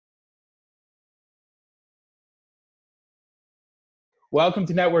welcome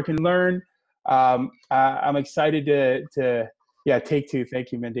to Network and Learn. I'm excited yeah, take two.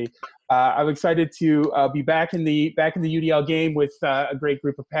 Thank you, Mindy. I'm excited to be back in the UDL game with a great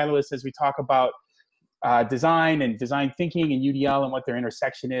group of panelists as we talk about design and design thinking and UDL and what their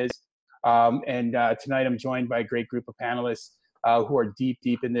intersection is. Tonight I'm joined by a great group of panelists who are deep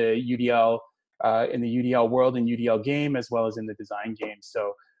in the UDL world and UDL game, as well as in the design game.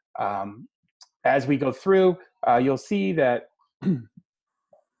 So as we go through, you'll see that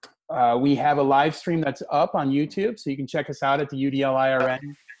we have a live stream that's up on YouTube, so you can check us out at the UDL-IRN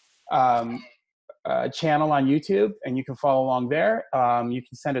channel on YouTube, and you can follow along there. You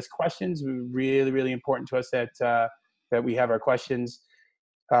can send us questions. Really important to us that we have our questions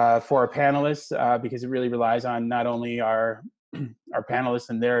for our panelists, because it really relies on not only our panelists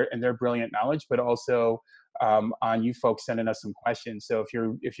and their brilliant knowledge, but also on you folks sending us some questions. So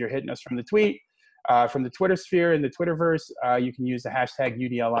if you're hitting us from the tweet, from the Twitter sphere and the Twitterverse, you can use the hashtag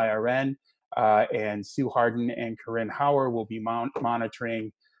UDL-IRN, and Sue Harden and Corinne Hauer will be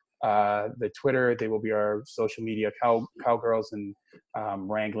monitoring the Twitter. They will be our social media cowgirls and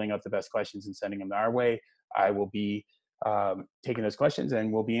wrangling up the best questions and sending them our way. I will be taking those questions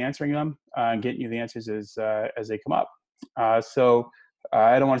and we'll be answering them and getting you the answers as they come up. So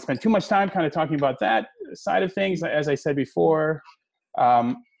I don't want to spend too much time kind of talking about that side of things. As I said before,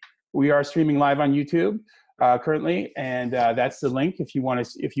 we are streaming live on YouTube currently, and that's the link. If you want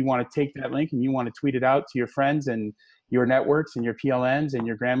to take that link and you want to tweet it out to your friends and your networks and your PLNs and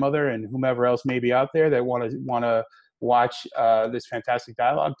your grandmother and whomever else may be out there that want to watch this fantastic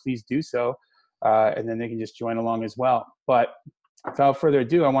dialogue, please do so, and then they can just join along as well. But without further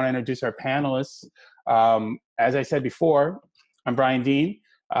ado, I want to introduce our panelists. As I said before, I'm Brian Dean,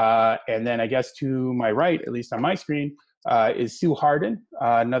 and then I guess to my right, at least on my screen, is Sue Harden,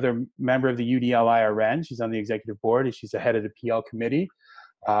 another member of the UDL-IRN. She's on the executive board and she's the head of the PL committee.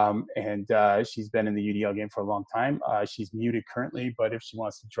 She's been in the UDL game for a long time. She's muted currently, but if she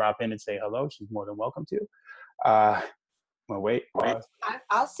wants to drop in and say hello, she's more than welcome to. Well, wait.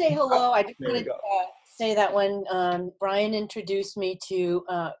 I'll say hello. I just wanted to say that when Brian introduced me to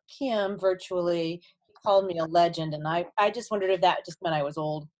Kim virtually, he called me a legend, and I just wondered if that just meant I was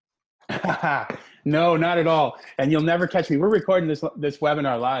old. No, not at all. And you'll never catch me. We're recording this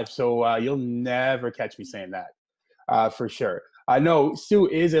webinar live, so you'll never catch me saying that for sure. No, Sue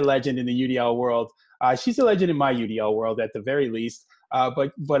is a legend in the UDL world. She's a legend in my UDL world at the very least.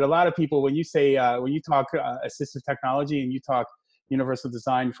 But a lot of people, when you say when you talk assistive technology and you talk universal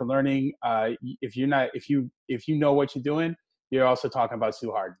design for learning, if you know what you're doing, you're also talking about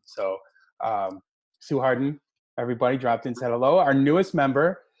Sue Harden. So Sue Harden, everybody dropped in, said hello. Our newest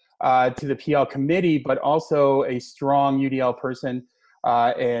member to the PL committee, but also a strong UDL person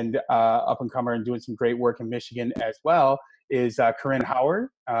and up and comer and doing some great work in Michigan as well, is Corinne Hauer.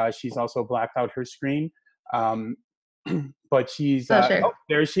 She's also blacked out her screen, but she's oh,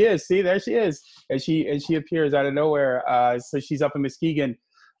 there she is. See, there she is, and she appears out of nowhere. So she's up in Muskegon.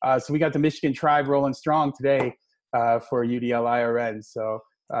 So we got the Michigan tribe rolling strong today for UDL-IRN. So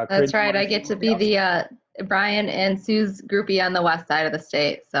that's right. I get to be the Brian and Sue's groupie on the west side of the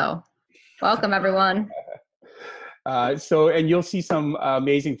state. So welcome, everyone. And you'll see some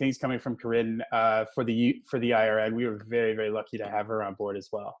amazing things coming from Corinne for the IRN. We were very lucky to have her on board as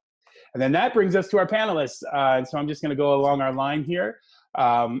well. And then that brings us to our panelists. And so I'm just going to go along our line here,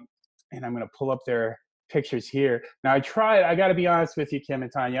 and I'm going to pull up their pictures here. Now I got to be honest with you, Kim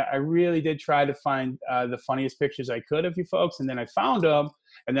and Tanya, I really did try to find the funniest pictures I could of you folks, and then I found them,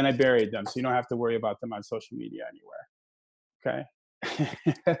 and then I buried them, so you don't have to worry about them on social media anywhere.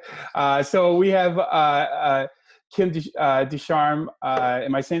 Okay. So we have Kim Ducharme.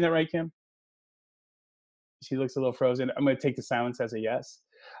 Am I saying that right, Kim? She looks a little frozen. I'm going to take the silence as a yes.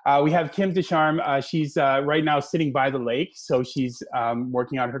 We have Kim Ducharme. She's right now sitting by the lake, so she's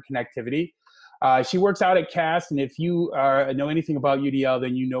working on her connectivity. She works out at CAST, and if you know anything about UDL,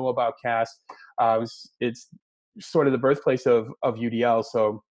 then you know about CAST. It's sort of the birthplace of UDL,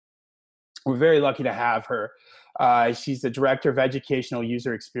 so we're very lucky to have her. She's the Director of Educational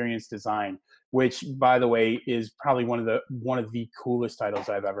User Experience Design, which, by the way, is probably one of the coolest titles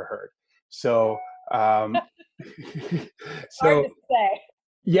I've ever heard. So, hard to say.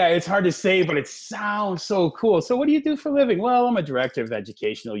 Yeah, it's hard to say, but it sounds so cool. So what do you do for a living? Well, I'm a Director of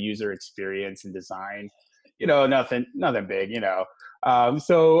Educational User Experience and Design. You know, nothing big, you know.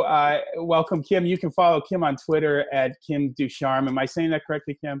 Welcome, Kim. You can follow Kim on Twitter at Kim Ducharme. Am I saying that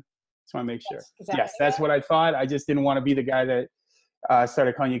correctly, Kim? Just want to make sure. Yes, exactly. Yes, that's what I thought. I just didn't want to be the guy that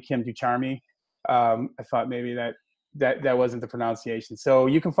started calling you Kim Ducharme. I thought maybe that wasn't the pronunciation. So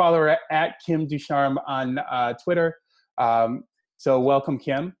you can follow her at Kim Ducharme on Twitter. So welcome,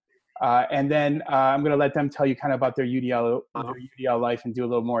 Kim. And then I'm going to let them tell you kind of about their UDL life and do a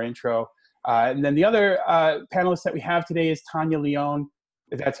little more intro. And then the other panelist that we have today is Tanya Leon.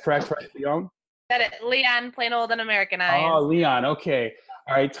 If that's correct, right, Leon? Leon, plain old and Americanized. Oh, Leon. Okay.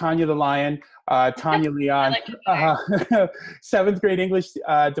 All right. Tanya the Lion. Tanya Leon, seventh grade English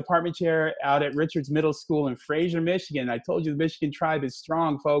department chair out at Richards Middle School in Fraser, Michigan. I told you the Michigan tribe is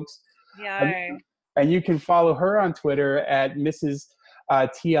strong, folks. Yeah. And you can follow her on Twitter at Mrs.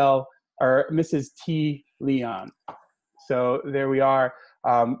 TL or Mrs. T Leon. So there we are.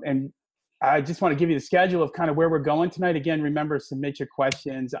 And I just want to give you the schedule of kind of where we're going tonight. Again, remember, submit your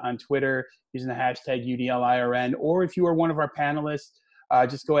questions on Twitter using the hashtag UDL-IRN, or if you are one of our panelists,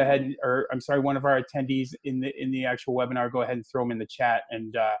 just go ahead, or I'm sorry, one of our attendees in the actual webinar, go ahead and throw them in the chat,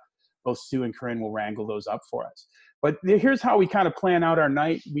 and both Sue and Corinne will wrangle those up for us. But here's how we kind of plan out our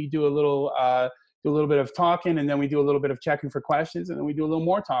night. We do a little bit of talking, and then we do a little bit of checking for questions, and then we do a little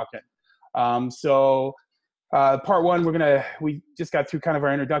more talking. Part one, we just got through kind of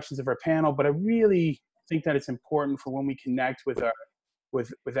our introductions of our panel, but I really think that it's important for when we connect with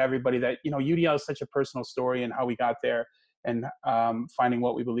everybody that, you know, UDL is such a personal story and how we got there, and finding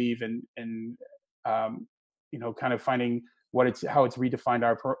what we believe and you know, kind of finding how it's redefined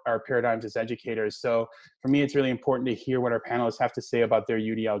our paradigms as educators. So for me, it's really important to hear what our panelists have to say about their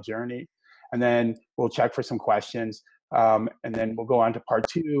UDL journey. And then we'll check for some questions. And then we'll go on to part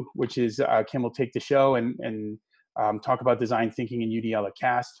two, which is Kim will take the show and talk about design thinking in UDL at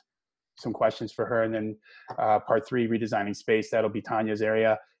CAST, some questions for her. And then part three, redesigning space, that'll be Tanya's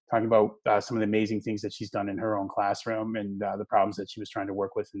area, talking about some of the amazing things that she's done in her own classroom and the problems that she was trying to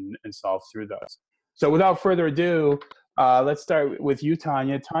work with and solve through those. So without further adu, let's start with you,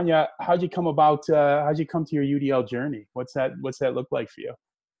 Tanya. Tanya, how'd you come to your UDL journey? What's that look like for you?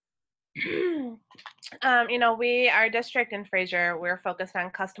 You know, our district in Fraser, we're focused on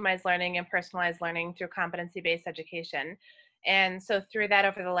customized learning and personalized learning through competency-based education. And so through that,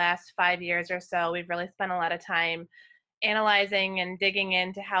 over the last 5 years or so, we've really spent a lot of time analyzing and digging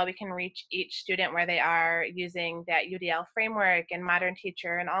into how we can reach each student where they are using that UDL framework and Modern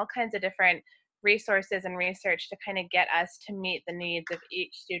Teacher and all kinds of different resources and research to kind of get us to meet the needs of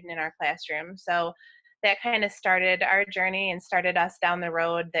each student in our classroom. So that kind of started our journey and started us down the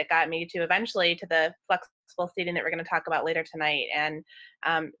road that got me to eventually to the flexible seating that we're going to talk about later tonight, and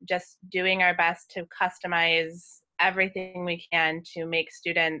just doing our best to customize everything we can to make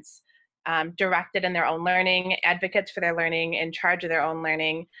students directed in their own learning, advocates for their learning, in charge of their own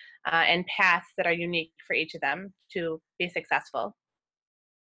learning, and paths that are unique for each of them to be successful.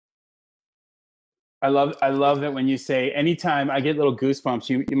 I love that when you say, anytime I get little goosebumps.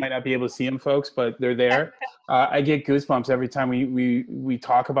 You might not be able to see them, folks, but they're there. I get goosebumps every time we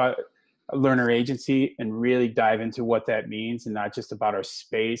talk about learner agency and really dive into what that means, and not just about our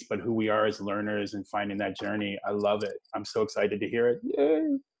space, but who we are as learners and finding that journey. I love it. I'm so excited to hear it.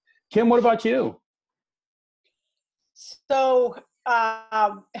 Yay. Kim, what about you? So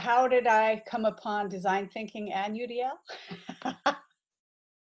how did I come upon design thinking and UDL?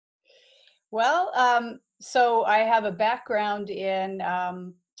 Well, so I have a background in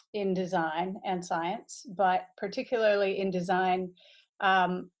design and science, but particularly in design.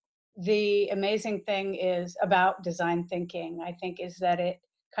 The amazing thing is about design thinking, I think, is that it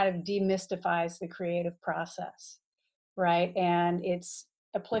kind of demystifies the creative process, right? And it's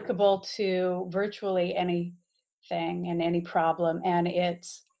applicable to virtually anything and any problem, and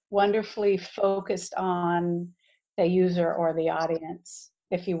it's wonderfully focused on the user or the audience,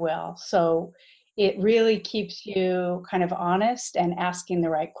 if you will. So it really keeps you kind of honest and asking the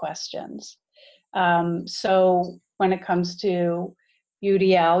right questions. So when it comes to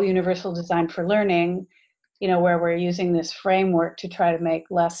UDL, Universal Design for Learning, you know, where we're using this framework to try to make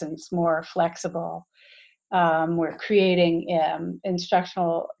lessons more flexible, we're creating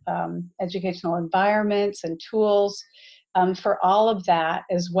instructional, educational environments and tools for all of that,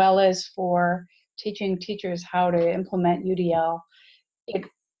 as well as for teaching teachers how to implement UDL. It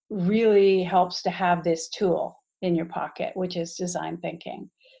really helps to have this tool in your pocket, which is design thinking.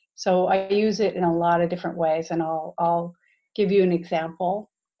 So I use it in a lot of different ways, and I'll give you an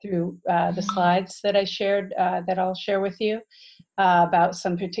example through the slides that I shared, that I'll share with you about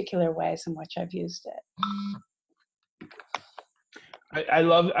some particular ways in which I've used it. I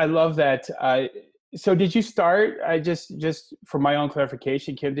love that. So did you start, just for my own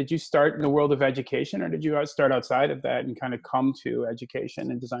clarification, Kim, did you start in the world of education, or did you start outside of that and kind of come to education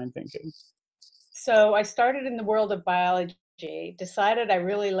and design thinking? So I started in the world of biology, decided I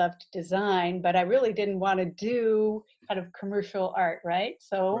really loved design, but I really didn't want to do kind of commercial art, right?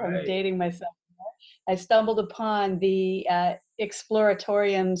 So I'm dating myself. I stumbled upon the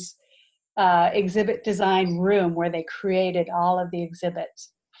Exploratorium's exhibit design room where they created all of the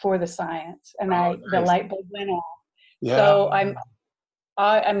exhibits for the science, and the light bulb went on. Yeah. So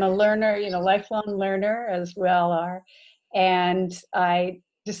I'm a learner, lifelong learner, as we all are, and I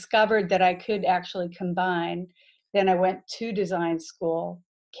discovered that I could actually combine. Then I went to design school,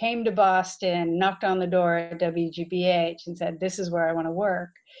 came to Boston, knocked on the door at WGBH and said, this is where I want to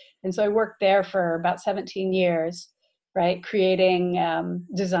work. And so I worked there for about 17 years, right, creating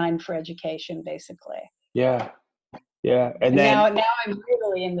design for education, basically. Yeah. Yeah. And then now I'm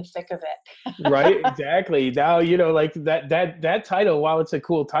really in the thick of it. Right, exactly. Now, like that title, while it's a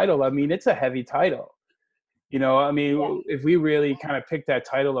cool title, I mean, it's a heavy title. If we really kind of pick that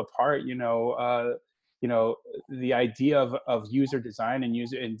title apart, the idea of user design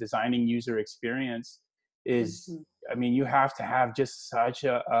and designing user experience is, I mean, you have to have just such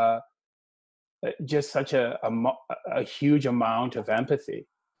a huge amount of empathy,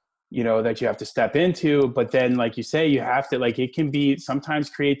 that you have to step into. But then, like you say, you have to, it can be, sometimes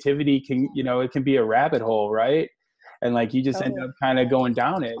creativity can, it can be a rabbit hole, right? And you just end up kind of going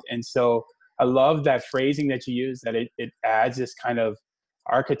down it. And so I love that phrasing that you use, that it adds this kind of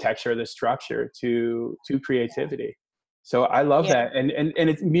architecture, the structure to creativity. So I love that. And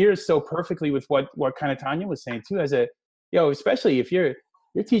it mirrors so perfectly with what kind of Tanya was saying too, as especially if you're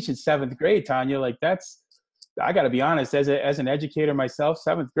teaching 7th grade, Tanya, I got to be honest, as an educator myself,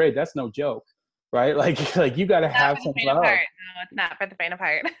 7th grade, that's no joke, right? You got to have some love. No, it's not for the faint of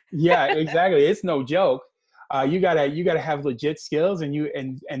heart. Yeah, exactly. It's no joke. You gotta have legit skills,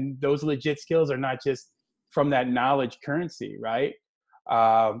 and those legit skills are not just from that knowledge currency, right?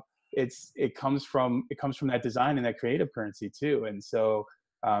 It comes from that design and that creative currency too. And so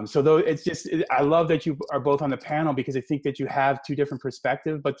though I love that you are both on the panel, because I think that you have two different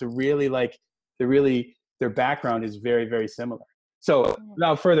perspectives, but their background is very, very similar. So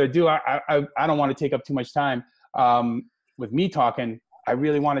without further ado, I don't want to take up too much time with me talking. I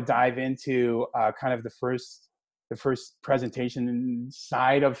really want to dive into kind of the first presentation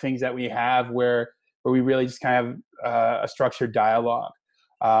side of things that we have, where we really just kind of a structured dialogue.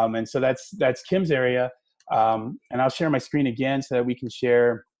 And so that's Kim's area. And I'll share my screen again so that we can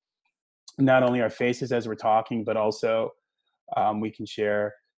share not only our faces as we're talking, but also we can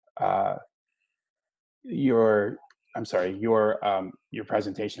share your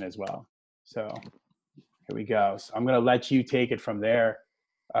presentation as well. So here we go. So I'm going to let you take it from there,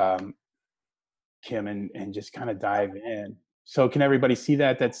 Kim, and just kind of dive in. So can everybody see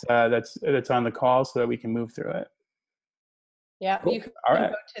that's on the call, so that we can move through it? Yeah, cool. You can All right.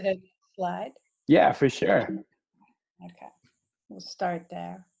 go to the slide. Yeah, for sure. Okay, we'll start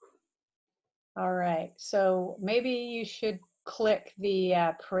there. All right, so maybe you should click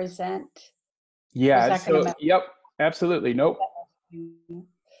the present. Yeah, so, yep, absolutely. Nope.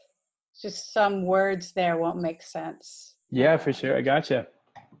 Just some words there won't make sense. Yeah, for sure. I gotcha.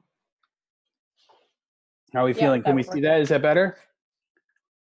 How are we feeling? Can we see that? Is that better?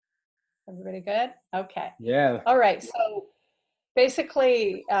 Everybody good? Okay. Yeah. All right. So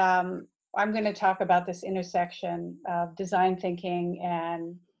basically, I'm going to talk about this intersection of design thinking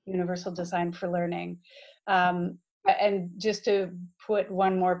and universal design for learning. And just to put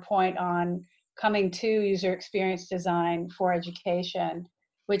one more point on coming to user experience design for education,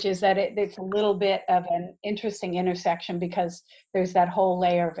 which is that it's a little bit of an interesting intersection, because there's that whole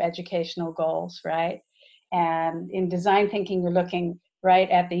layer of educational goals, right? And in design thinking, you're looking right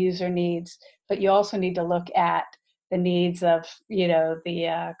at the user needs, but you also need to look at the needs of,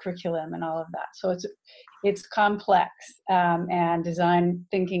 the curriculum and all of that. So it's complex, and design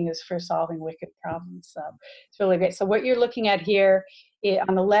thinking is for solving wicked problems. So it's really great. So what you're looking at here,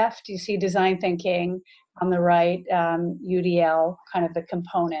 on the left, you see design thinking. On the right, UDL, kind of the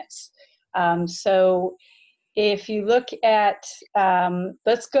components. So if you look at,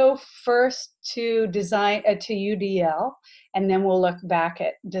 let's go first to design, to UDL, and then we'll look back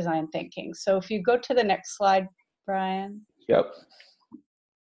at design thinking. So if you go to the next slide, Brian. Yep.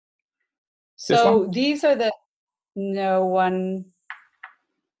 So these are the,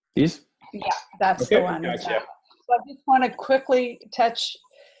 These? Yeah, that's okay, the one. Gotcha. So I just want to quickly touch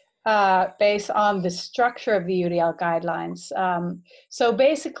base on the structure of the UDL guidelines. So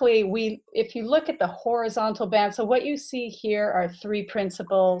basically, if you look at the horizontal band, so what you see here are 3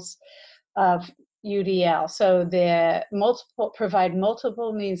 principles of UDL. So provide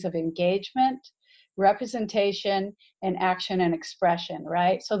multiple means of engagement, representation, and action and expression,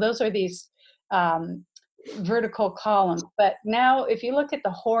 right? So those are these vertical columns. But now if you look at the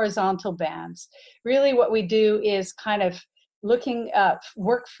horizontal bands, really what we do is kind of looking up,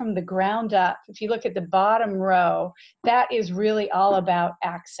 work from the ground up. If you look at the bottom row, that is really all about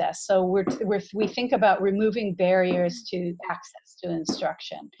access. So we think about removing barriers to access to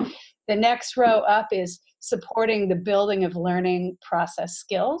instruction. The next row up is supporting the building of learning process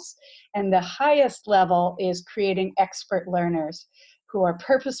skills. And the highest level is creating expert learners who are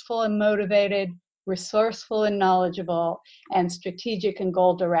purposeful and motivated, resourceful and knowledgeable, and strategic and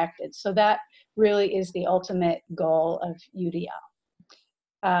goal-directed. So that really is the ultimate goal of UDL.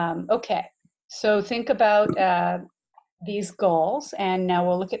 Okay, so think about these goals, and now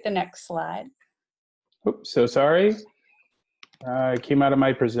we'll look at the next slide. Oops, so sorry. I came out of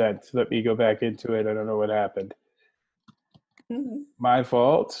my present. Let me go back into it. I don't know what happened. My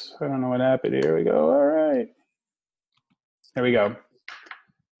fault. I don't know what happened. Here we go. All right. There we go.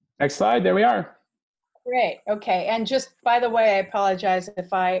 Next slide. There we are. Great. Okay. And just by the way, I apologize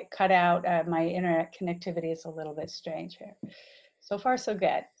if I cut out. My internet connectivity is a little bit strange here. So far, so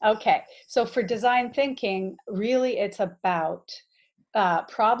good. Okay. So for design thinking, really it's about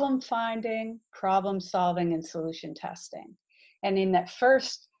problem finding, problem solving, and solution testing. And in that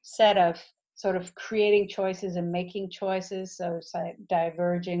first set of sort of creating choices and making choices, so it's like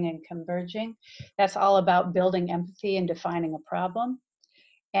diverging and converging, that's all about building empathy and defining a problem.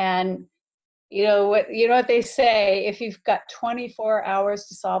 And you know what they say, if you've got 24 hours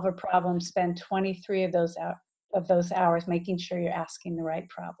to solve a problem, spend 23 of those hours making sure you're asking the right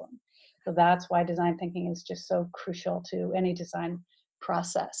problem. So that's why design thinking is just so crucial to any design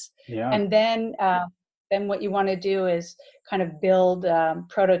process. Yeah. And then what you want to do is kind of build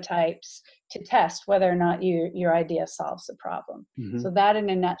prototypes to test whether or not your idea solves the problem. Mm-hmm. So that in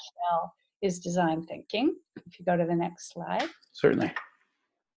a nutshell is design thinking. If you go to the next slide. Certainly.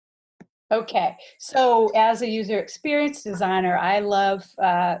 Okay, so as a user experience designer, I love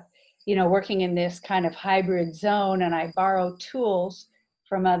working in this kind of hybrid zone, and I borrow tools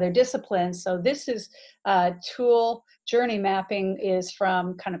from other disciplines. So this is tool journey mapping is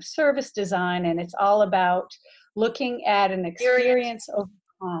from kind of service design, and it's all about looking at an experience over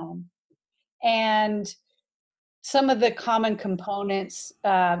time. And some of the common components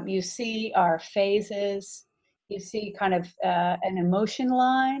you see are phases. You see kind of an emotion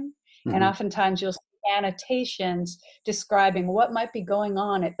line. Mm-hmm. And oftentimes you'll see annotations describing what might be going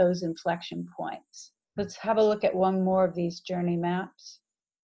on at those inflection points. Let's have a look at one more of these journey maps.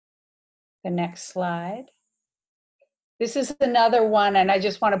 The next slide. This is another one, and I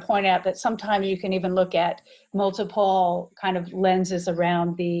just want to point out that sometimes you can even look at multiple kind of lenses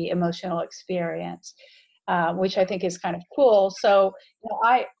around the emotional experience, which I think is kind of cool. So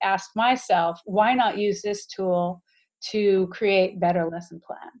I asked myself, why not use this tool to create better lesson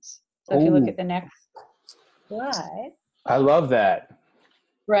plans? So if you look at the next slide. I love that.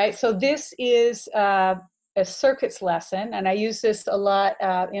 Right, so this is a circuits lesson, and I use this a lot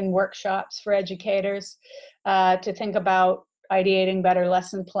in workshops for educators to think about ideating better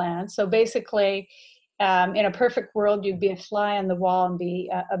lesson plans. So basically, in a perfect world, you'd be a fly on the wall and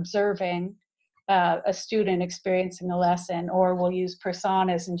be observing a student experiencing a lesson, or we'll use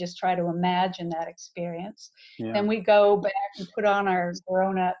personas and just try to imagine that experience. Yeah. Then we go back and put on our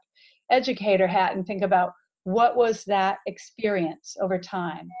grown-up educator hat and think about what was that experience over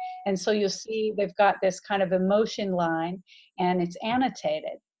time. And so you'll see they've got this kind of emotion line, and it's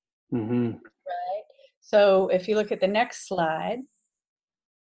annotated. Mm-hmm. Right? So if you look at the next slide,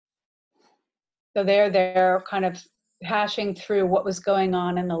 so they're kind of hashing through what was going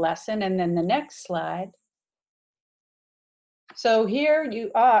on in the lesson. And then the next slide. So here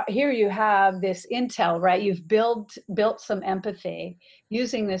you have this intel, right? You've built some empathy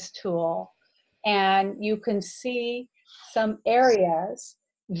using this tool, and you can see some areas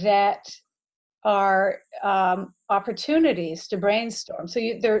that are opportunities to brainstorm. So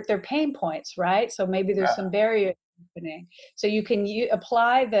they're pain points, right? So maybe there's some barriers happening. So you can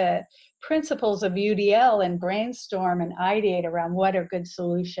apply the principles of UDL and brainstorm and ideate around what are good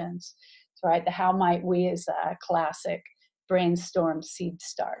solutions, right? The how might we is a classic brainstorm seed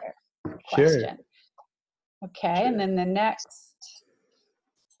starter question. Sure. Okay, sure. And then the next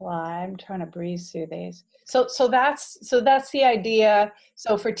slide, I'm trying to breeze through these. So that's the idea.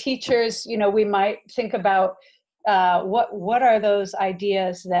 So for teachers, we might think about what are those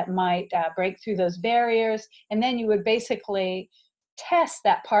ideas that might break through those barriers, and then you would basically test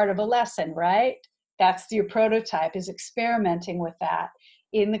that part of a lesson, right? That's your prototype, is experimenting with that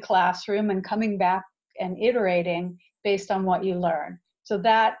in the classroom and coming back and iterating based on what you learn. So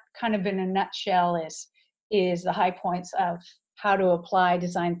that kind of in a nutshell is the high points of how to apply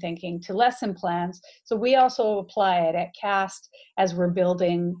design thinking to lesson plans. So we also apply it at CAST as we're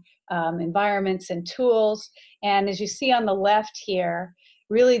building environments and tools. And as you see on the left here,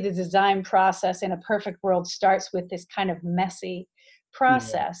 really the design process in a perfect world starts with this kind of messy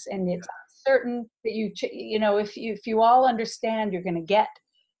process. And it's certain that you know, if you all understand you're going to get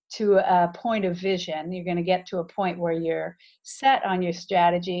to a point of vision, you're going to get to a point where you're set on your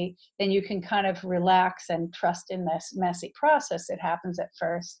strategy, then you can kind of relax and trust in this messy process that happens at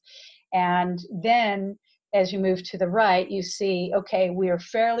first. And then as you move to the right, you see, okay, we are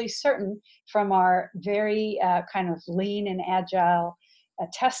fairly certain from our very kind of lean and agile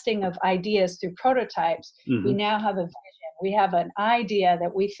testing of ideas through prototypes, we now have a vision. We have an idea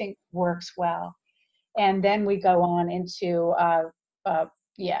that we think works well. And then we go on into a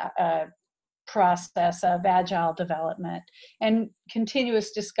process of agile development and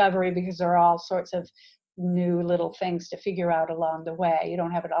continuous discovery, because there are all sorts of new little things to figure out along the way. You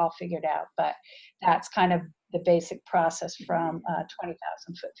don't have it all figured out, but that's kind of the basic process from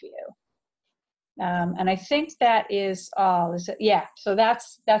 20,000 foot view. And I think that is all. Is it? Yeah. So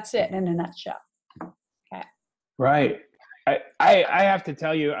that's it in a nutshell. Okay. Right. I have to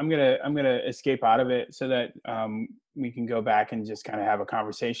tell you, I'm gonna escape out of it so that we can go back and just kind of have a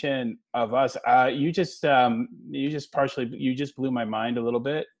conversation of us. You just blew my mind a little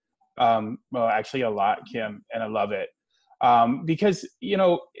bit. Well, actually a lot, Kim, and I love it. Because, you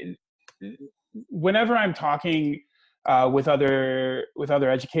know, whenever I'm talking with other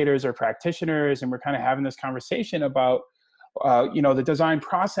educators or practitioners, and we're kind of having this conversation about, you know, the design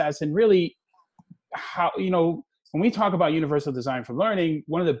process and really how, you know, when we talk about universal design for learning,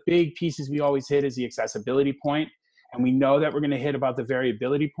 one of the big pieces we always hit is the accessibility point. And we know that we're going to hit about the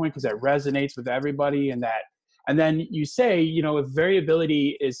variability point because that resonates with everybody. And then you say, you know, if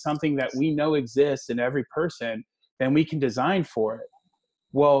variability is something that we know exists in every person, then we can design for it.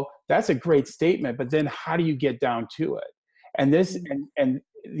 Well, that's a great statement, but then how do you get down to it? And this, and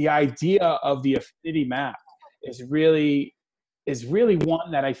the idea of the affinity map is really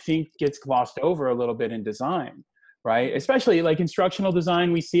one that I think gets glossed over a little bit in design, right? Especially like instructional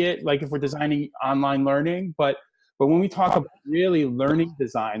design, we see it like if we're designing online learning, but when we talk about really learning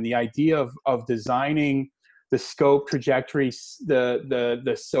design, the idea of designing the scope, trajectory,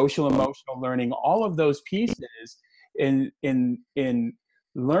 the social emotional learning, all of those pieces in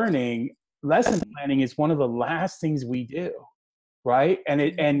learning, lesson planning is one of the last things we do, right? I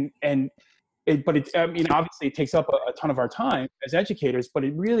mean, obviously it takes up a ton of our time as educators, but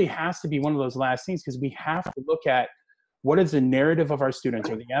it really has to be one of those last things because we have to look at what is the narrative of our students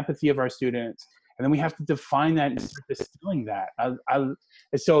or the empathy of our students, and then we have to define that and start distilling that.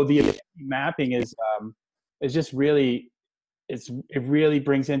 So the mapping is just really, it really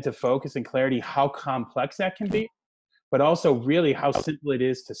brings into focus and clarity how complex that can be, but also really how simple it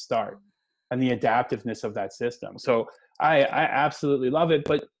is to start and the adaptiveness of that system. So I absolutely love it.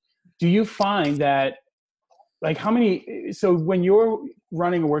 But do you find that, like, so when you're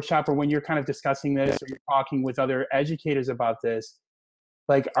running a workshop or when you're kind of discussing this or you're talking with other educators about this,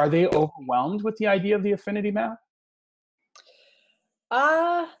 like, are they overwhelmed with the idea of the affinity map?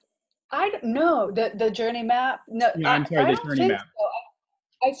 I don't know. The journey map? No, yeah, I'm sorry, the journey map.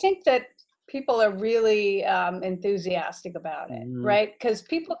 So. I think that people are really enthusiastic about it, right? Because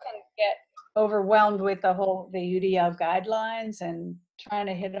people can get overwhelmed with the UDL guidelines and trying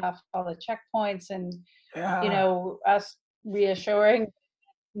to hit off all the checkpoints and, you know, us reassuring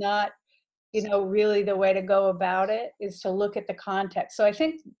not, you know, really the way to go about it is to look at the context. So I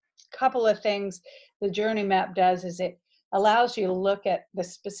think a couple of things the journey map does is it allows you to look at the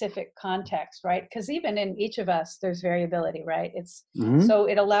specific context, right? Because even in each of us, there's variability, right? It's so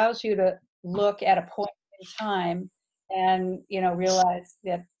it allows you to look at a point in time and, you know, realize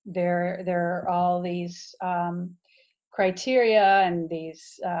that there are all these criteria and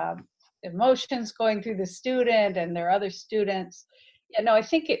these emotions going through the student and their other students. You know, I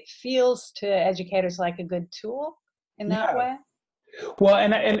think it feels to educators like a good tool in that way. Well,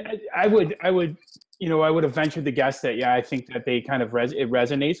 and I would, you know, I would have ventured to guess that, yeah, I think that they kind of it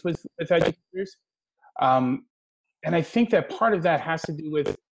resonates with educators. And I think that part of that has to do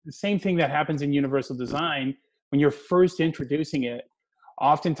with the same thing that happens in universal design when you're first introducing it.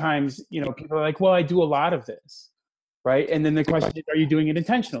 Oftentimes, you know, people are like, well, I do a lot of this, right? And then the question is, are you doing it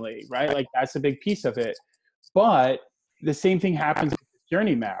intentionally, right? Like, that's a big piece of it. But the same thing happens with the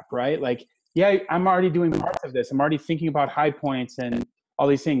journey map, right? Like, yeah, I'm already doing parts of this. I'm already thinking about high points and all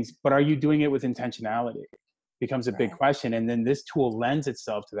these things, but are you doing it with intentionality? Becomes a big question. And then this tool lends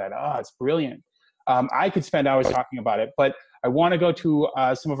itself to that. Oh, it's brilliant. I could spend hours talking about it, but I want to go to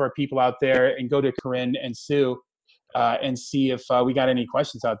some of our people out there and go to Corinne and Sue and see if we got any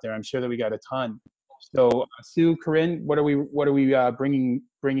questions out there. I'm sure that we got a ton. So Sue, Corinne, what are we bringing?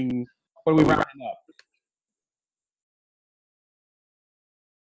 What are we rounding up?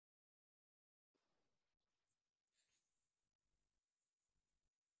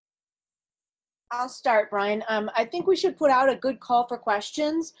 I'll start, Brian. I think we should put out a good call for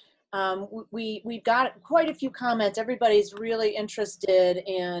questions. We've got quite a few comments. Everybody's really interested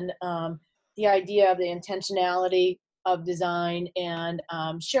in the idea of the intentionality of design, and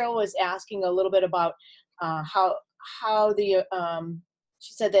Cheryl was asking a little bit about how the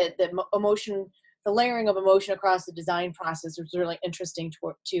she said that the layering of emotion across the design process was really interesting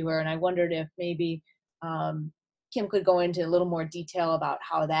to her, and I wondered if maybe Kim could go into a little more detail about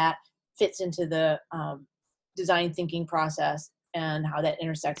how that fits into the design thinking process and how that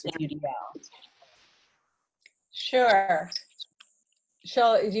intersects with UDL. Sure.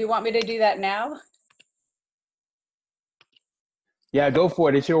 Do you want me to do that now? Yeah, go for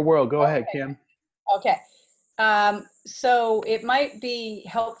it. It's your world. Go ahead, Kim. Okay. So it might be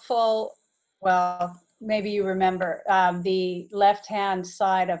helpful, well, maybe you remember the left-hand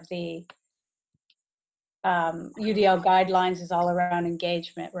side of the UDL guidelines is all around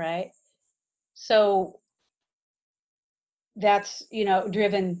engagement, right? So that's,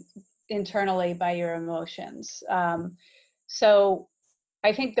 driven internally by your emotions. So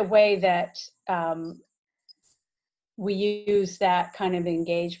I think the way that we use that kind of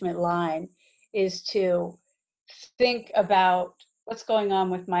engagement line is to think about what's going on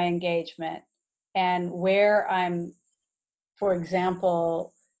with my engagement and where I'm, for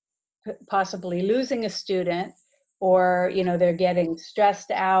example, possibly losing a student, or they're getting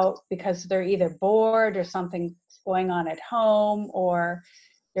stressed out because they're either bored or something's going on at home, or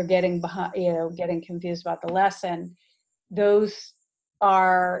they're getting behind, getting confused about the lesson. Those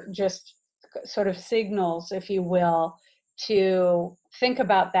are just sort of signals, if you will, to think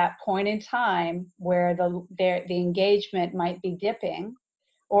about that point in time where the engagement might be dipping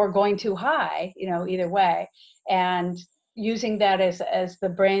or going too high, either way, and using that as the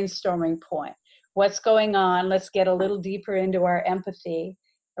brainstorming point. What's going on? Let's get a little deeper into our empathy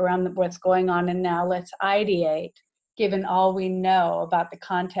around what's going on, and now let's ideate, given all we know about the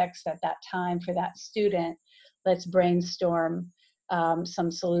context at that time for that student. Let's brainstorm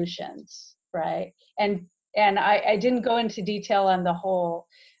some solutions, right? And I didn't go into detail on the whole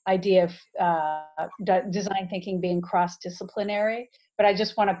idea of design thinking being cross-disciplinary, but I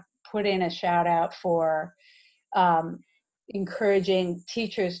just want to put in a shout out for encouraging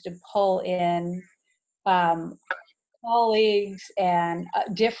teachers to pull in colleagues and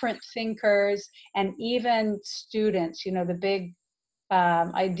different thinkers, and even students. The big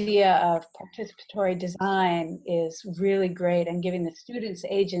idea of participatory design is really great, and giving the students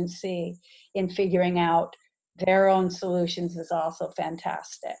agency in figuring out their own solutions is also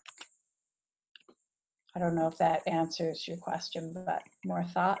fantastic. I don't know if that answers your question, but more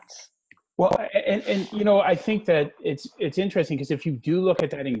thoughts? Well, and I think that it's interesting, because if you do look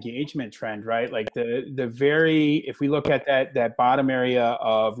at that engagement trend, right, like if we look at that bottom area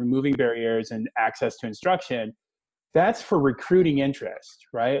of removing barriers and access to instruction, that's for recruiting interest,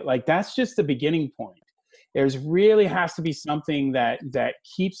 right? Like that's just the beginning point. There's really has to be something that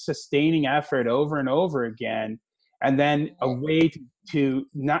keeps sustaining effort over and over again, and then a way to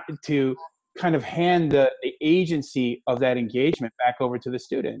kind of hand the agency of that engagement back over to the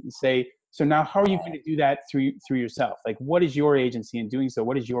student and say, so now how are you going to do that through yourself? Like, what is your agency in doing so?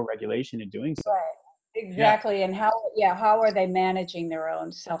 What is your regulation in doing so? Right. Exactly. Yeah. And how are they managing their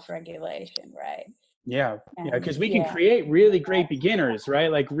own self-regulation, right? Yeah, because we can create really great beginners,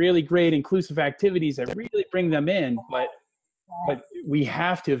 right? Like really great inclusive activities that really bring them in, but we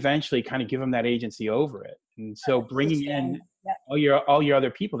have to eventually kind of give them that agency over it. And so bringing in all your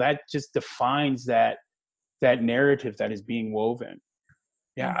other people, that just defines that narrative that is being woven.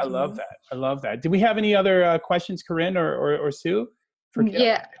 Yeah, I love that. I love that. Do we have any other questions, Corinne or Sue?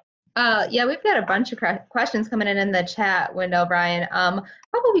 Yeah, we've got a bunch of questions coming in the chat window, Brian. A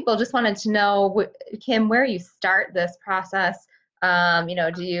couple people just wanted to know, Kim, where you start this process.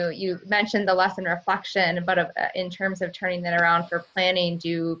 Do you mentioned the lesson reflection, but in terms of turning that around for planning, do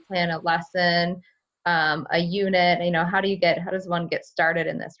you plan a lesson, a unit? How does one get started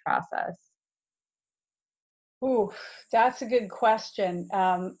in this process? Ooh, that's a good question.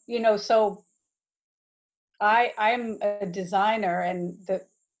 So I'm a designer, and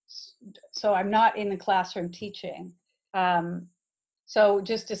so I'm not in the classroom teaching. So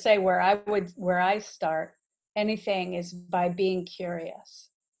just to say where I start anything is by being curious.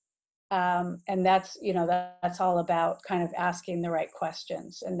 And that's all about kind of asking the right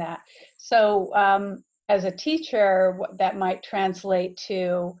questions and that. So as a teacher, that might translate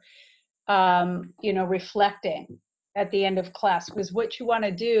to reflecting at the end of class, because what you want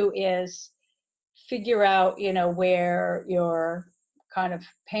to do is figure out, where your kind of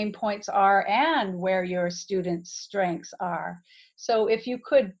pain points are and where your students' strengths are. So if you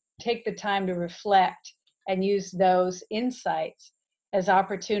could take the time to reflect and use those insights as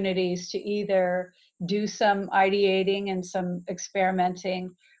opportunities to either do some ideating and some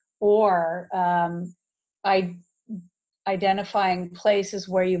experimenting, or identifying places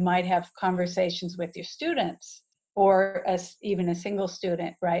where you might have conversations with your students, or as even a single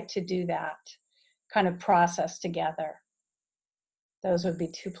student, right, to do that kind of process together. Those would be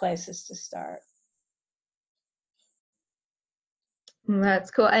 2 places to start.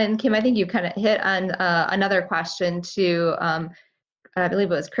 That's cool. And Kim, I think you kind of hit on another question too. I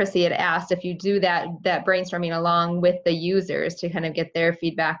believe it was Chrissy had asked if you do that brainstorming along with the users to kind of get their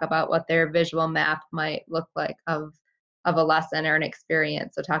feedback about what their visual map might look like of a lesson or an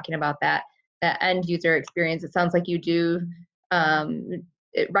experience. So talking about that end user experience, it sounds like you do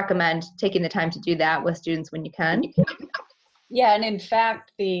recommend taking the time to do that with students when you can. Yeah, and in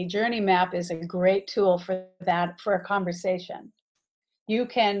fact, the journey map is a great tool for that, for a conversation. You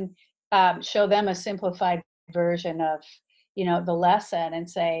can show them a simplified version of, the lesson and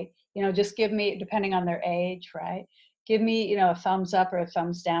say, just give me, depending on their age, right? Give me, a thumbs up or a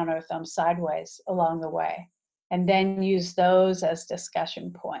thumbs down or a thumbs sideways along the way, and then use those as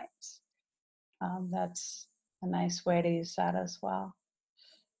discussion points. That's a nice way to use that as well.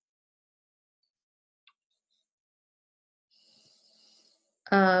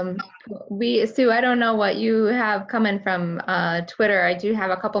 Sue, I don't know what you have coming from Twitter. I do have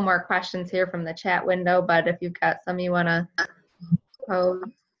a couple more questions here from the chat window, but if you've got some you want to pose.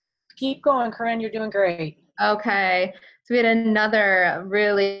 Keep going, Corinne. You're doing great. Okay, so we had another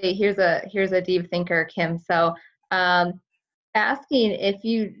really, here's a deep thinker, Kim. So asking if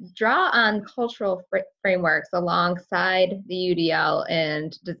you draw on cultural frameworks alongside the UDL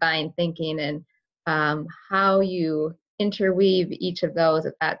and design thinking, and how you interweave each of those,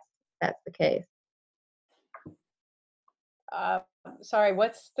 if that's the case. Sorry,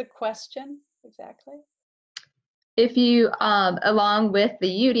 what's the question exactly? If you, along with the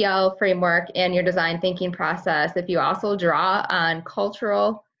UDL framework and your design thinking process, if you also draw on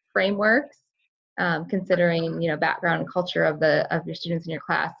cultural frameworks, considering background and culture of your students in your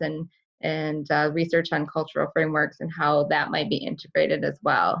class, and research on cultural frameworks and how that might be integrated as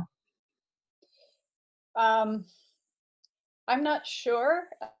well. I'm not sure.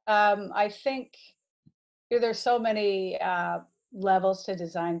 I think there's so many levels to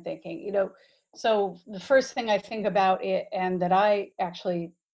design thinking. So the first thing I think about it, and that I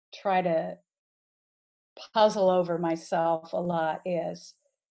actually try to puzzle over myself a lot, is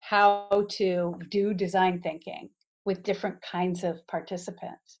how to do design thinking with different kinds of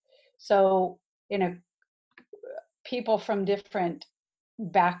participants. So, people from different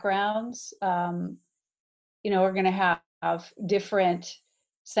backgrounds, are going to have different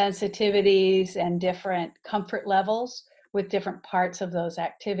sensitivities and different comfort levels with different parts of those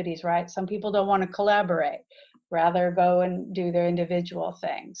activities, right? Some people don't want to collaborate, rather go and do their individual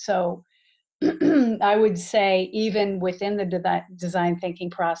thing. So I would say, even within the design thinking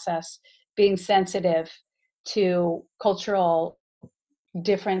process, being sensitive to cultural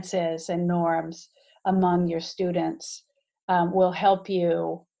differences and norms among your students will help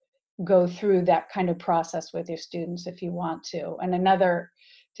you go through that kind of process with your students if you want to. And another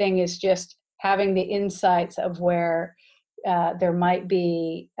thing is just having the insights of where there might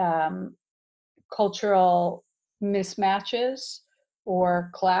be cultural mismatches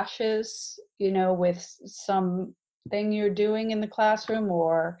or clashes, with something you're doing in the classroom,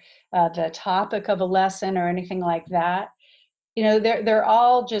 or the topic of a lesson or anything like that. They're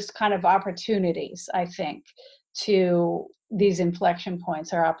all just kind of opportunities, I think, to these inflection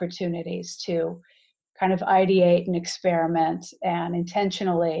points are opportunities to kind of ideate and experiment and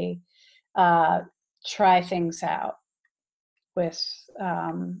intentionally try things out with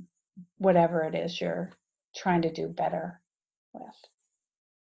whatever it is you're trying to do better with.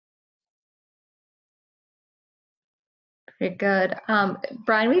 Very good.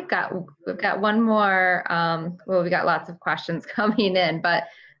 Brian, we've got one more, well, we got lots of questions coming in, but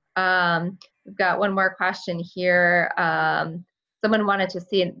we've got one more question here. Someone wanted to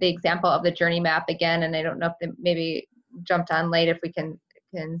see the example of the journey map again, and I don't know if they maybe jumped on late, if we can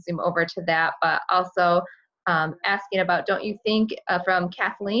zoom over to that, but also asking about, don't you think, from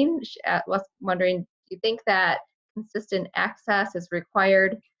Kathleen, was wondering, do you think that consistent access is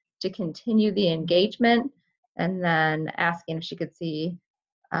required to continue the engagement? And then asking if she could see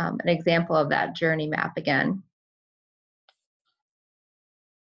an example of that journey map again.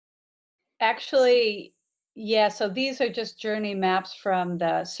 Actually, yeah, so these are just journey maps from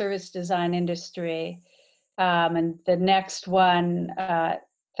the service design industry. And the next one,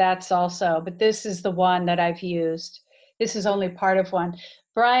 that's also, but this is the one that I've used. This is only part of one.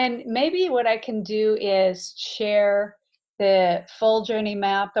 Brian, maybe what I can do is share the full journey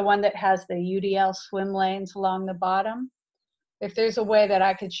map, the one that has the UDL swim lanes along the bottom. If there's a way that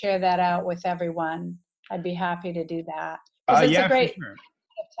I could share that out with everyone, I'd be happy to do that. Because it's Yeah, a great for sure.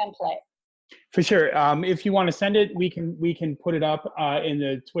 template. For sure. If you want to send it, we can put it up in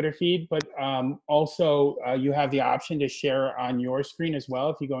the Twitter feed. But also, you have the option to share on your screen as well.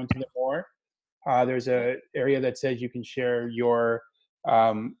 If you go into the more, there's a area that says you can share your.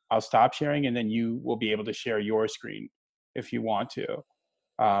 I'll stop sharing, and then you will be able to share your screen if you want to.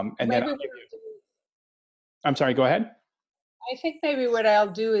 And then I'll give you. I'm sorry. Go ahead. I think maybe what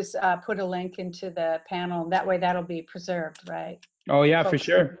I'll do is put a link into the panel. That way, that'll be preserved, right? Oh yeah, for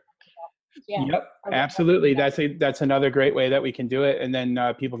sure. Yeah. Yep, absolutely. That's another great way that we can do it, and then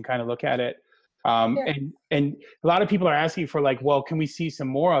people can kind of look at it. Sure. And a lot of people are asking for like, well, can we see some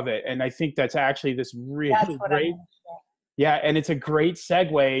more of it? And I think that's actually this really great. Yeah, and it's a great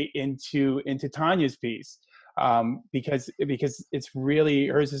segue into Tanya's piece because it's really,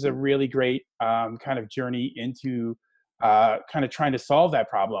 hers is a really great kind of journey into kind of trying to solve that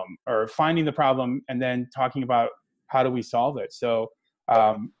problem or finding the problem and then talking about how do we solve it. So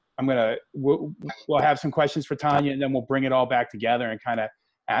we'll have some questions for Tanya, and then we'll bring it all back together and kind of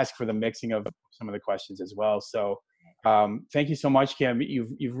ask for the mixing of some of the questions as well. So thank you so much, Kim.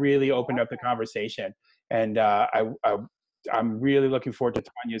 You've really opened up the conversation, and I'm really looking forward to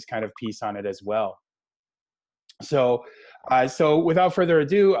Tanya's kind of piece on it as well. So without further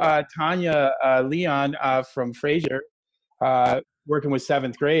ado, Tanya Leon from Fraser, working with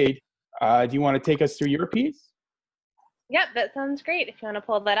 7th grade. Do you want to take us through your piece? Yep, that sounds great. If you want to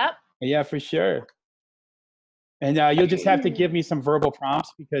pull that up. Yeah, for sure. And you'll just have to give me some verbal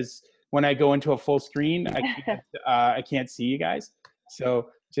prompts because when I go into a full screen, I can't see you guys. So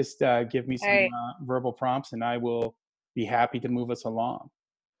just give me some verbal prompts and I will be happy to move us along.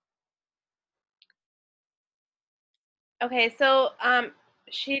 Okay, so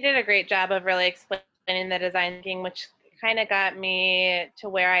she did a great job of really explaining the design thinking, which kind of got me to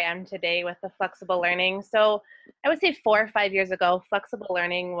where I am today with the flexible learning. So I would say 4 or 5 years ago, flexible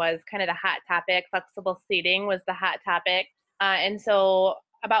learning was kind of the hot topic. Flexible seating was the hot topic. And so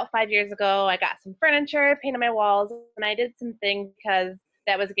about 5 years ago, I got some furniture, painted my walls, and I did some things because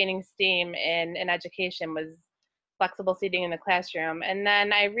that was gaining steam in education, was flexible seating in the classroom. And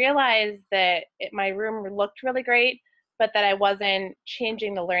then I realized that my room looked really great, but that I wasn't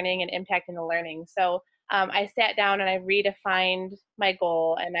changing the learning and impacting the learning. So I sat down and I redefined my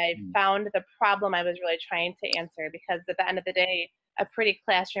goal and I found the problem I was really trying to answer, because at the end of the day, a pretty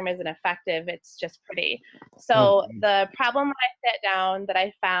classroom isn't effective, it's just pretty. So the problem I sat down that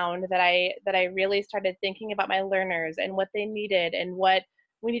I found, that I really started thinking about my learners and what they needed and what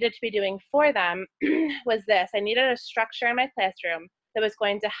we needed to be doing for them was this. I needed a structure in my classroom that was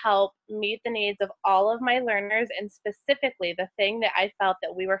going to help meet the needs of all of my learners, and specifically the thing that I felt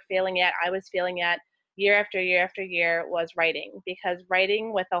that we were failing at, I was failing at year after year after year, was writing. Because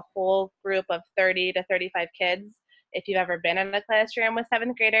writing with a whole group of 30 to 35 kids, if you've ever been in a classroom with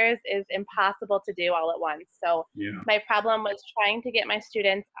 7th graders, is impossible to do all at once. So my problem was trying to get my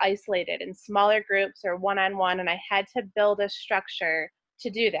students isolated in smaller groups or one-on-one, and I had to build a structure to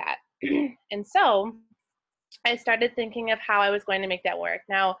do that. And so I started thinking of how I was going to make that work.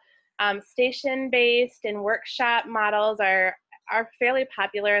 Now, station-based and workshop models are fairly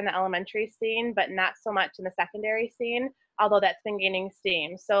popular in the elementary scene, but not so much in the secondary scene, although that's been gaining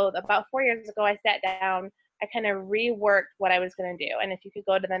steam. So about 4 years ago, I sat down, I kind of reworked what I was going to do. And if you could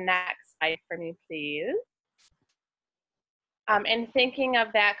go to the next slide for me, please. And thinking of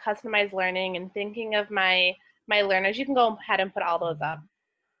that customized learning and thinking of my learners, you can go ahead and put all those up.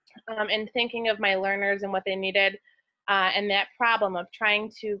 And thinking of my learners and what they needed, and that problem of trying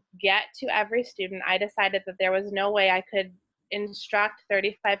to get to every student, I decided that there was no way I could instruct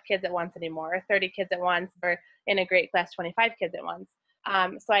 35 kids at once anymore, or 30 kids at once, or in a grade class, 25 kids at once.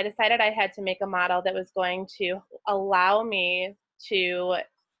 So I decided I had to make a model that was going to allow me to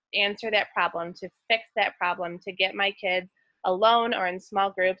answer that problem, to fix that problem, to get my kids alone or in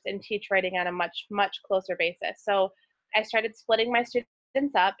small groups and teach writing on a much, much closer basis. So I started splitting my students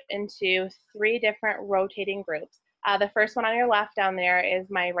up into 3 different rotating groups. The first one on your left down there is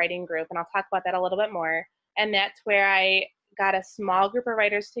my writing group, and I'll talk about that a little bit more. And that's where I got a small group of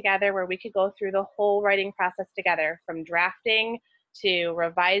writers together where we could go through the whole writing process together, from drafting to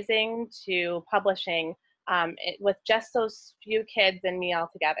revising to publishing, with just those few kids and me all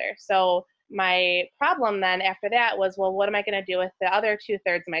together. So my problem then after that was, well, what am I going to do with the other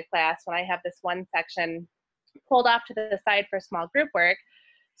 2/3 of my class when I have this one section pulled off to the side for small group work?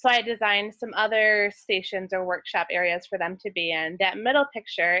 So I designed some other stations or workshop areas for them to be in. That middle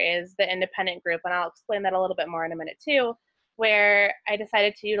picture is the independent group, and I'll explain that a little bit more in a minute too, where I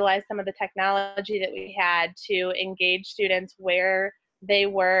decided to utilize some of the technology that we had to engage students where they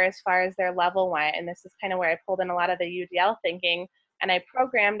were as far as their level went. And this is kind of where I pulled in a lot of the UDL thinking, and I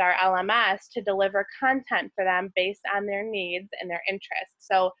programmed our LMS to deliver content for them based on their needs and their interests.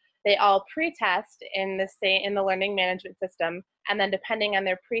 So they all pre-test in the learning management system, and then depending on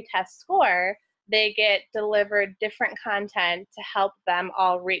their pre-test score, they get delivered different content to help them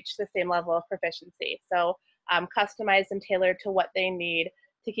all reach the same level of proficiency. So customized and tailored to what they need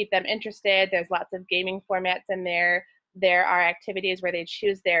to keep them interested. There's lots of gaming formats in there. There are activities where they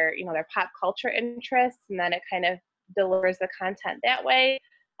choose their pop culture interests, and then it kind of delivers the content that way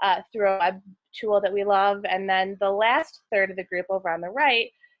through a web tool that we love. And then the last third of the group over on the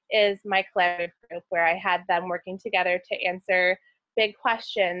right is my collaborative group, where I had them working together to answer big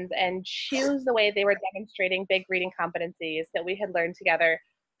questions and choose the way they were demonstrating big reading competencies that we had learned together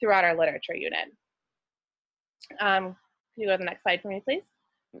throughout our literature unit. Can you go to the next slide for me, please?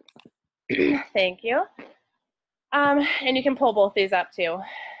 Thank you. And you can pull both these up too.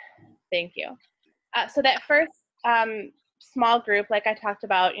 Thank you. So that first small group, like I talked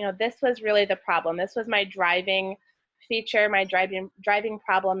about, this was really the problem. This was my driving feature, my driving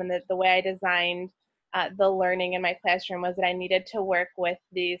problem, and the way I designed the learning in my classroom was that I needed to work with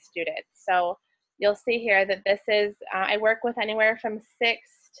these students. So you'll see here that this is, I work with anywhere from 6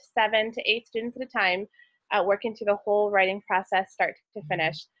 to 7 to 8 students at a time, working through the whole writing process, start to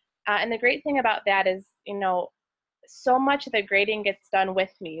finish. And the great thing about that is, so much of the grading gets done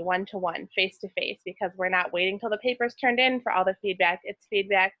with me, one-to-one, face-to-face, because we're not waiting till the paper's turned in for all the feedback. It's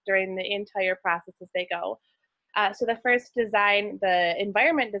feedback during the entire process as they go. So the first design, the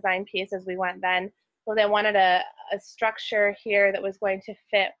environment design piece as we went then, was I wanted a structure here that was going to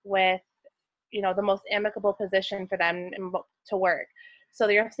fit with, the most amicable position for them to work. So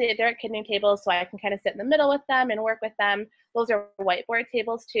you'll see they're at kidney tables, so I can kind of sit in the middle with them and work with them. Those are whiteboard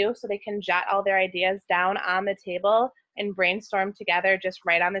tables too, so they can jot all their ideas down on the table and brainstorm together just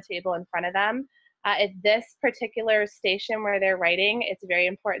right on the table in front of them. At this particular station where they're writing, it's very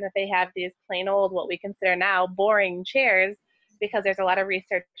important that they have these plain old, what we consider now, boring chairs, because there's a lot of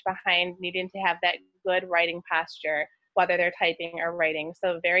research behind needing to have that good writing posture, whether they're typing or writing.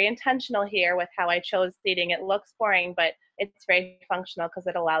 So very intentional here with how I chose seating. It looks boring, but it's very functional because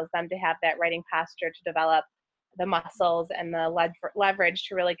it allows them to have that writing posture to develop the muscles and the leverage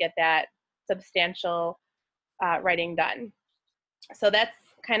to really get that substantial writing done. So that's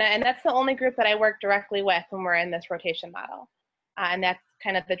and that's the only group that I work directly with when we're in this rotation model. And that's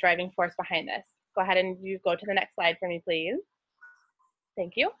kind of the driving force behind this. Go ahead and you go to the next slide for me, please.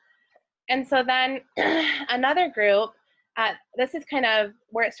 Thank you. And so then another group, this is kind of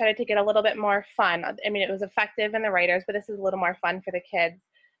where it started to get a little bit more fun. I mean, it was effective in the writers, but this is a little more fun for the kids.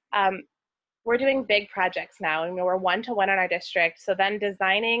 We're doing big projects now, and we're one-to-one in our district. So then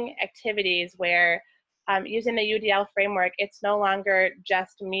designing activities where using the UDL framework, it's no longer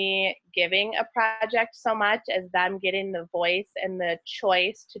just me giving a project so much as them getting the voice and the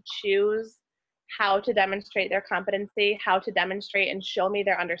choice to choose how to demonstrate their competency, how to demonstrate and show me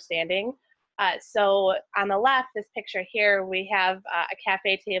their understanding. So on the left, this picture here, we have a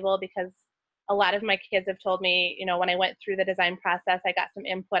cafe table because a lot of my kids have told me, when I went through the design process, I got some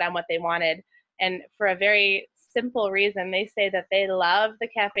input on what they wanted. And for a very simple reason, they say that they love the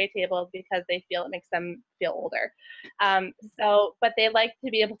cafe table because they feel it makes them feel older. But they like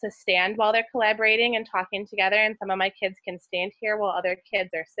to be able to stand while they're collaborating and talking together. And some of my kids can stand here while other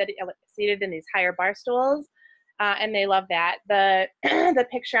kids are seated in these higher bar stools. And they love that. The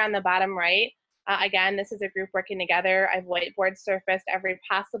picture on the bottom right, again, this is a group working together. I've whiteboard surfaced every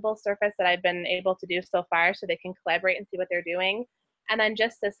possible surface that I've been able to do so far so they can collaborate and see what they're doing. And then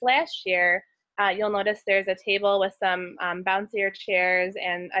just this last year, you'll notice there's a table with some bouncier chairs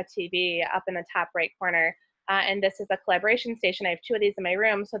and a TV up in the top right corner. And this is a collaboration station. I have 2 of these in my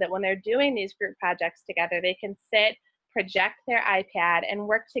room so that when they're doing these group projects together, they can sit, project their iPad, and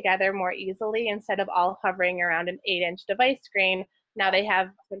work together more easily instead of all hovering around an 8-inch device screen. Now they have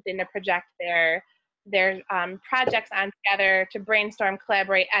something to project their projects on together to brainstorm,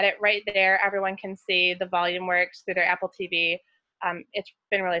 collaborate, edit right there. Everyone can see the volume works through their Apple TV. It's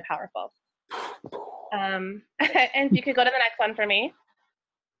been really powerful. And if you could go to the next one for me.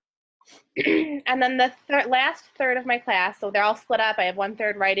 And then the last third of my class, so they're all split up. I have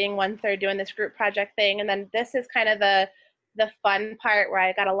 1/3 writing, 1/3 doing this group project thing. And then this is kind of the fun part where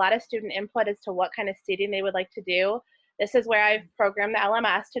I got a lot of student input as to what kind of seating they would like to do. This is where I've programmed the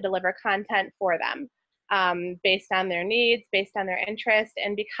LMS to deliver content for them based on their needs, based on their interest.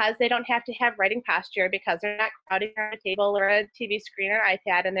 And because they don't have to have writing posture, because they're not crowding around a table or a TV screen or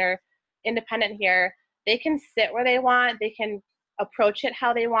iPad, and they're independent here, they can sit where they want. They can approach it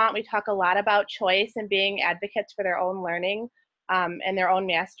how they want. We talk a lot about choice and being advocates for their own learning and their own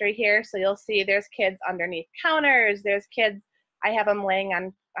mastery here. So you'll see there's kids underneath counters. There's kids, I have them laying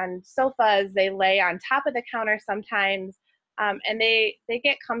on sofas. They lay on top of the counter sometimes. And they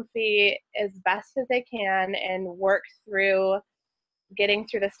get comfy as best as they can and work through getting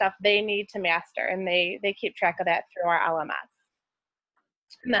through the stuff they need to master. And they keep track of that through our LMS.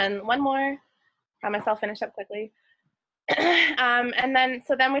 And then one more, promise I'll finish up quickly. And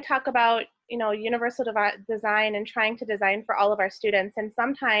then we talk about, universal design and trying to design for all of our students. And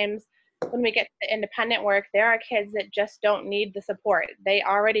sometimes when we get to the independent work, there are kids that just don't need the support. They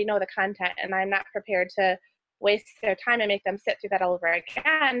already know the content, and I'm not prepared to waste their time and make them sit through that all over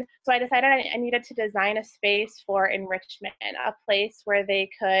again. So I decided I needed to design a space for enrichment, a place where they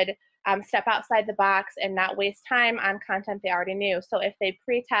could step outside the box and not waste time on content they already knew. So if they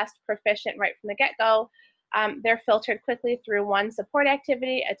pre-test proficient right from the get-go, they're filtered quickly through one support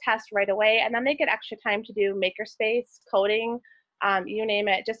activity, a test right away, and then they get extra time to do makerspace, coding, you name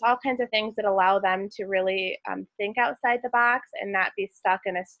it, just all kinds of things that allow them to really think outside the box and not be stuck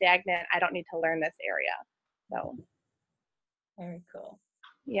in a stagnant, I don't need to learn this area. So. Very cool.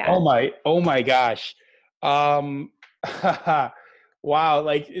 Yeah. Oh my gosh. Wow.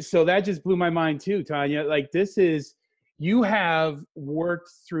 So that just blew my mind too, Tanya. You have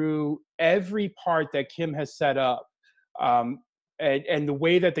worked through every part that Kim has set up, and the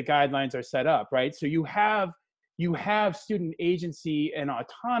way that the guidelines are set up, right? So you have student agency and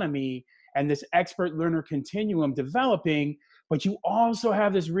autonomy and this expert learner continuum developing, but you also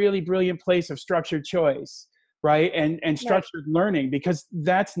have this really brilliant place of structured choice, right? And structured learning, because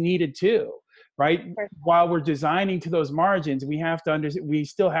that's needed too, right? While we're designing to those margins, we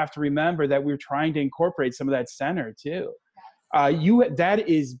still have to remember that we're trying to incorporate some of that center too. That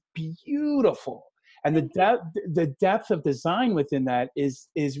is beautiful. And the depth of design within that is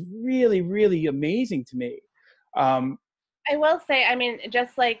really, really amazing to me. I will say, I mean,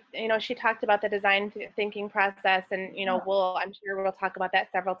 just like, she talked about the design thinking process, and, I'm sure we'll talk about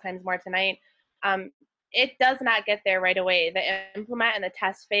that several times more tonight. It does not get there right away. The implement and the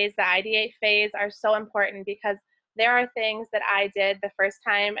test phase, the ideate phase are so important, because there are things that I did the first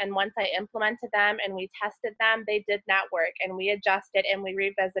time, and once I implemented them and we tested them, they did not work, and we adjusted and we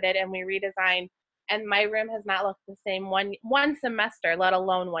revisited and we redesigned, and my room has not looked the same one semester, let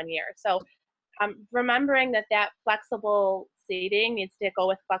alone 1 year. So remembering that flexible seating needs to go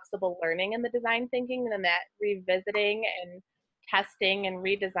with flexible learning in the design thinking, and then that revisiting and testing and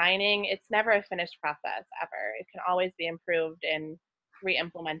redesigning, it's never a finished process ever. It can always be improved and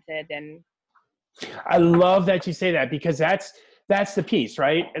re-implemented. And I love that you say that, because that's the piece,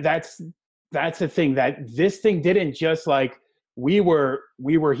 right? That's the thing, that this thing didn't just we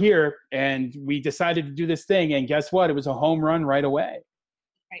were here and we decided to do this thing, and guess what? It was a home run right away.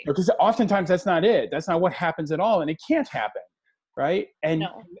 Right. Because oftentimes that's not it. That's not what happens at all, and it can't happen, right? And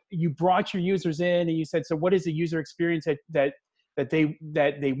you brought your users in, and you said, so what is the user experience that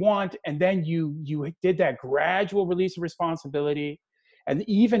they want? And then you did that gradual release of responsibility. And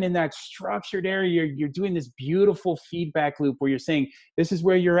even in that structured area, you're doing this beautiful feedback loop where you're saying, this is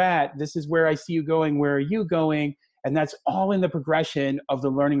where you're at, this is where I see you going, where are you going? And that's all in the progression of the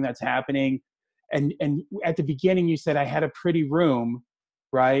learning that's happening. And at the beginning, you said, I had a pretty room,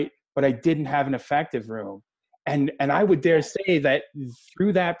 right? But I didn't have an effective room. And I would dare say that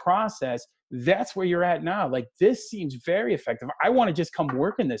through that process, that's where you're at now. This seems very effective. I want to just come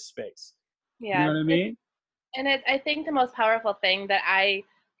work in this space. Yeah. You know what I mean? And I think the most powerful thing that I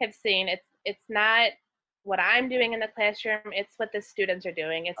have seen, it's not what I'm doing in the classroom, it's what the students are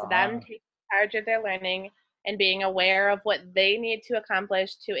doing. It's them taking charge of their learning and being aware of what they need to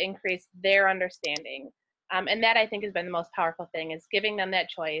accomplish to increase their understanding. And that, I think, has been the most powerful thing, is giving them that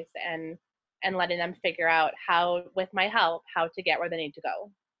choice and letting them figure out how, with my help, how to get where they need to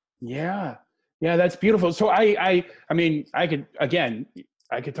go. Yeah, that's beautiful. So I mean, I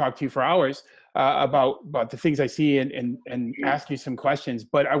could talk to you for hours about the things I see and ask you some questions,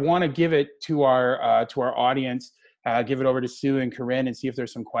 but I want to give it to our audience, give it over to Sue and Corinne, and see if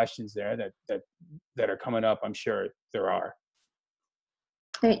there's some questions there that are coming up. I'm sure there are.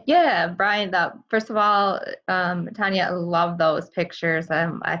 Yeah, Brian, first of all, Tanya, I love those pictures.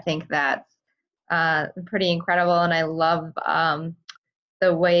 I think that's pretty incredible. And I love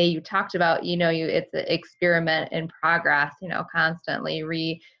the way you talked about, it's an experiment in progress, constantly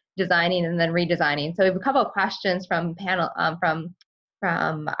redesigning and then redesigning. So we have a couple of questions from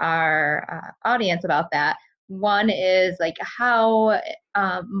from our audience about that. One is like how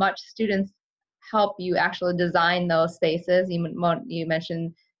much students help you actually design those spaces. You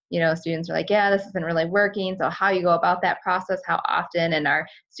mentioned, students are like, yeah, this isn't really working. So how you go about that process, how often, and are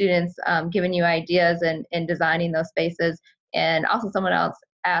students giving you ideas and designing those spaces? And also someone else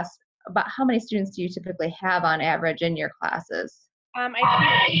asked about how many students do you typically have on average in your classes? I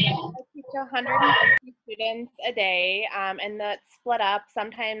teach 150 students a day, and that's split up.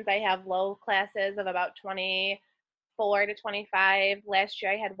 Sometimes I have low classes of about 24 to 25. Last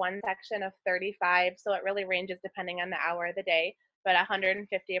year I had one section of 35, so it really ranges depending on the hour of the day, but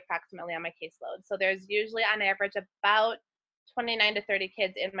 150 approximately on my caseload. So there's usually on average about 29 to 30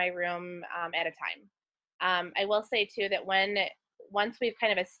 kids in my room at a time. I will say too that once we've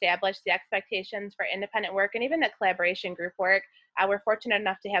kind of established the expectations for independent work and even the collaboration group work, we're fortunate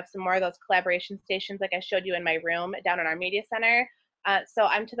enough to have some more of those collaboration stations like I showed you in my room down in our media center. So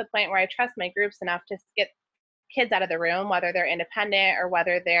I'm to the point where I trust my groups enough to get kids out of the room, whether they're independent or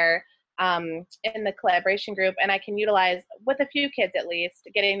whether they're in the collaboration group, and I can utilize, with a few kids at least,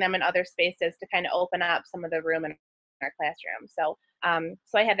 getting them in other spaces to kind of open up some of the room in our classroom. So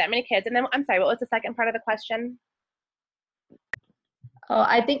so I have that many kids. And then, I'm sorry, what was the second part of the question? Oh,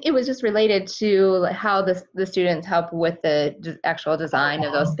 I think it was just related to how the students help with the actual design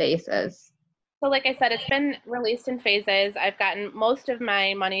of those spaces. So like I said, it's been released in phases. I've gotten most of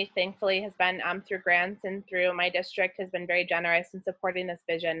my money, thankfully, has been through grants and through my district has been very generous in supporting this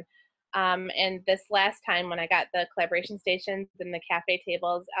vision. And this last time when I got the collaboration stations and the cafe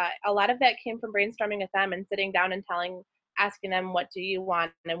tables, a lot of that came from brainstorming with them and sitting down and asking them, what do you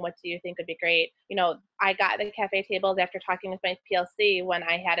want and what do you think would be great? I got the cafe tables after talking with my PLC when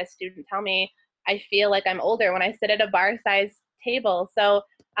I had a student tell me, I feel like I'm older when I sit at a bar-sized table. So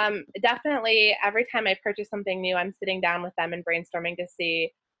definitely every time I purchase something new, I'm sitting down with them and brainstorming to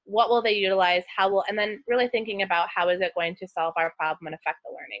see what will they utilize, and then really thinking about how is it going to solve our problem and affect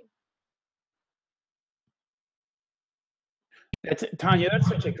the learning. Tanya, that's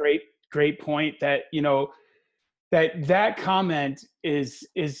such a great point that, that comment is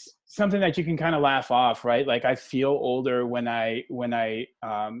something that you can kind of laugh off, right? Like, I feel older when I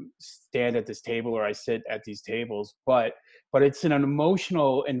stand at this table or I sit at these tables, but it's an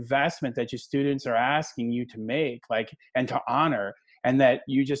emotional investment that your students are asking you to make, and to honor, and that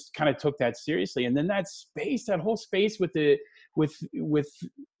you just kind of took that seriously. And then that whole space with the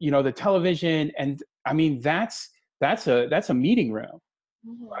television, and I mean, that's a meeting room,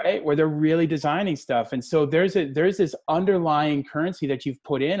 right, where they're really designing stuff. And so there's this underlying currency that you've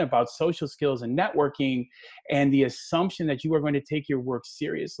put in about social skills and networking, and the assumption that you are going to take your work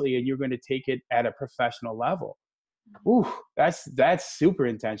seriously and you're going to take it at a professional level. Ooh, that's super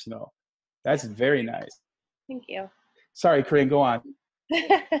intentional. That's very nice. Thank you. Sorry, Corinne, go on.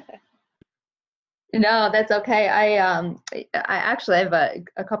 No, that's okay. I actually have a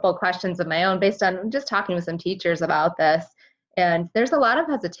couple of questions of my own based on just talking with some teachers about this. And there's a lot of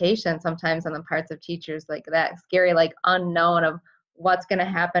hesitation sometimes on the parts of teachers, like that scary, unknown of what's going to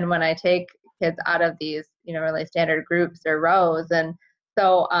happen when I take kids out of these, really standard groups or rows. And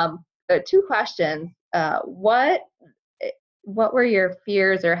so 2 questions. What were your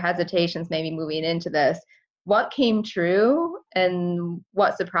fears or hesitations maybe moving into this? What came true and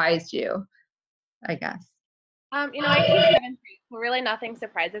what surprised you, I guess? I teach 7th grade, so really nothing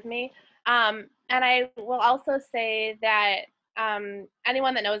surprises me. And I will also say that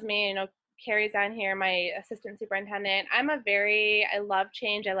anyone that knows me, Carrie's on here, my assistant superintendent. I love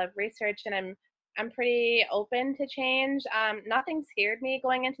change. I love research, and I'm pretty open to change. Nothing scared me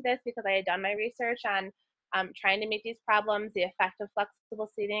going into this because I had done my research on trying to meet these problems, the effect of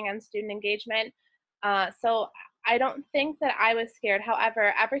flexible seating on student engagement. So I don't think that I was scared.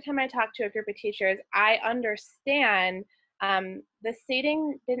 However, every time I talk to a group of teachers, I understand the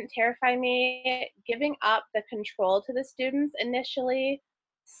seating didn't terrify me. Giving up the control to the students initially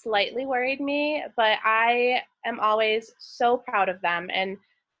slightly worried me, but I am always so proud of them. And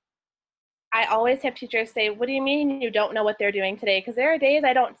I always have teachers say, what do you mean you don't know what they're doing today? Because there are days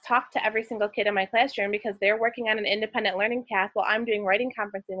I don't talk to every single kid in my classroom because they're working on an independent learning path while I'm doing writing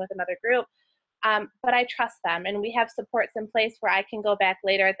conferencing with another group. But I trust them, and we have supports in place where I can go back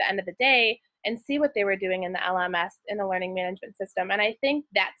later at the end of the day and see what they were doing in the LMS, in the learning management system. And I think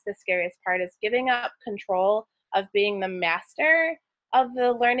that's the scariest part, is giving up control of being the master of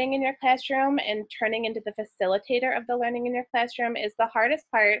the learning in your classroom and turning into the facilitator of the learning in your classroom is the hardest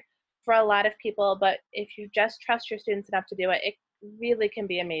part for a lot of people. But if you just trust your students enough to do it, it really can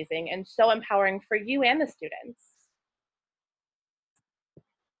be amazing and so empowering for you and the students.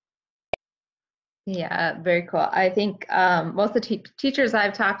 Yeah, very cool. I think most of the teachers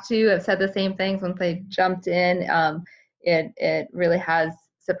I've talked to have said the same things once they jumped in. It really has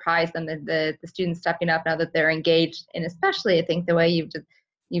surprised them that the students stepping up now that they're engaged, and especially I think the way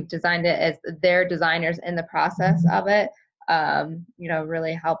you've designed it as they're designers in the process of it, you know,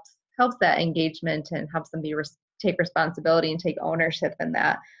 really helps that engagement and helps them take responsibility and take ownership in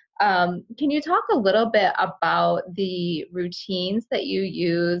that. Can you talk a little bit about the routines that you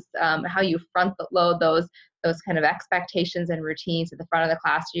use, how you front load those kind of expectations and routines at the front of the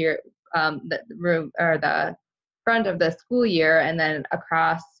class year, the front of the school year, and then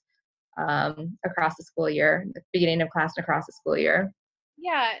across the school year, the beginning of class and across the school year?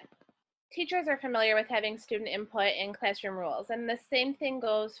 Yeah, teachers are familiar with having student input in classroom rules, and the same thing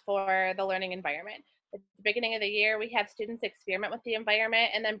goes for the learning environment. At the beginning of the year, we have students experiment with the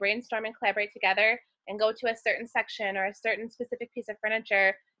environment and then brainstorm and collaborate together and go to a certain section or a certain specific piece of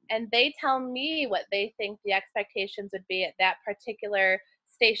furniture, and they tell me what they think the expectations would be at that particular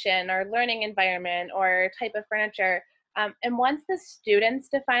station or learning environment or type of furniture. And once the students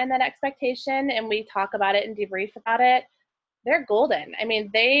define that expectation and we talk about it and debrief about it, they're golden. I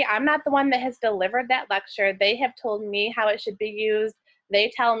mean, I'm not the one that has delivered that lecture. They have told me how it should be used.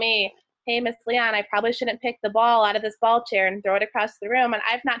 They tell me, hey, Miss Leon, I probably shouldn't pick the ball out of this ball chair and throw it across the room. And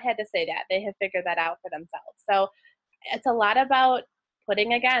I've not had to say that. They have figured that out for themselves. So it's a lot about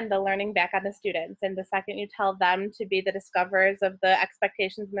putting, again, the learning back on the students. And the second you tell them to be the discoverers of the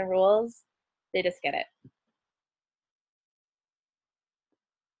expectations and the rules, they just get it.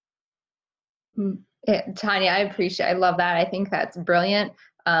 Tanya, I love that. I think that's brilliant.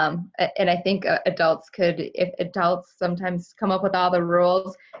 And I think if adults sometimes come up with all the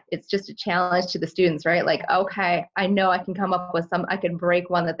rules, it's just a challenge to the students, right? Like, okay, I know I can come up with I can break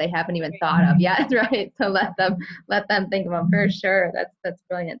one that they haven't even thought of yet, right? So let them think of them for sure. That's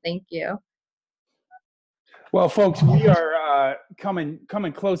brilliant. Thank you. Well, folks, we are coming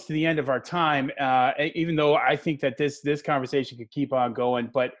close to the end of our time, even though I think that this conversation could keep on going.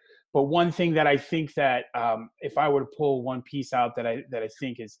 But one thing that I think that if I were to pull one piece out that I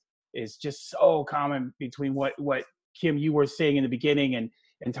think is just so common between what Kim, you were saying in the beginning,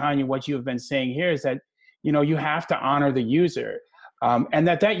 and Tanya, what you have been saying here, is that, you know, you have to honor the user, and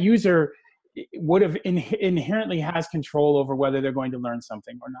that user would have inherently has control over whether they're going to learn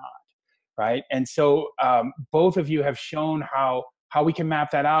something or not. Right. And so both of you have shown how we can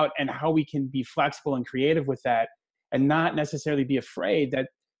map that out and how we can be flexible and creative with that, and not necessarily be afraid that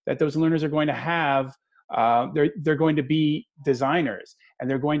those learners are going to have, they're going to be designers and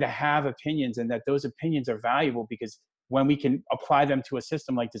they're going to have opinions, and that those opinions are valuable, because when we can apply them to a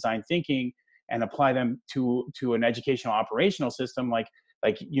system like design thinking and apply them to an educational operational system like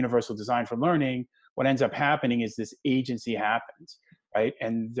universal design for learning, what ends up happening is this agency happens. Right.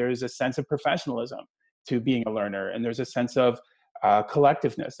 And there's a sense of professionalism to being a learner, and there's a sense of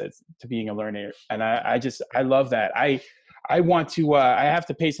collectiveness to being a learner. And I love that. I want to, I have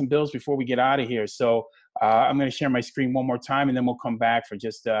to pay some bills before we get out of here. So I'm going to share my screen one more time, and then we'll come back for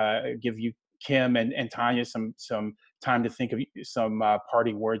just give you, Kim and Tanya, some time to think of some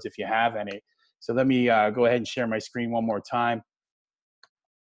parting words if you have any. So let me go ahead and share my screen one more time,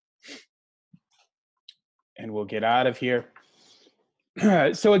 and we'll get out of here.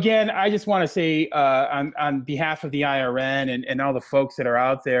 So again, I just want to say on behalf of the IRN and all the folks that are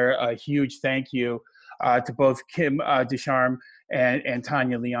out there, a huge thank you to both Kim Ducharme and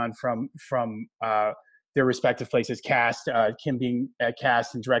Tanya Leon from their respective places, CAST, Kim being at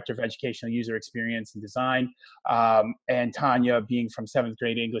CAST and Director of Educational User Experience and Design, and Tanya being from 7th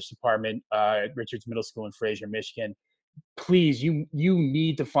grade English department at Richards Middle School in Fraser, Michigan. Please, you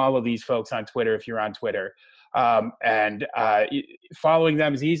need to follow these folks on Twitter if you're on Twitter. And following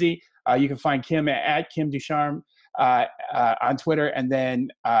them is easy. You can find Kim at Kim Ducharme on Twitter, and then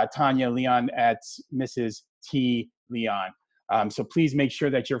Tanya Leon at Mrs. T. Leon. So please make sure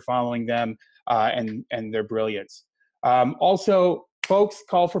that you're following them and their brilliance. Also, folks,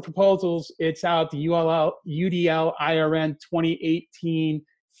 call for proposals. It's out. The UDL-IRN 2018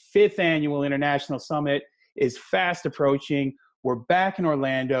 5th Annual International Summit is fast approaching. We're back in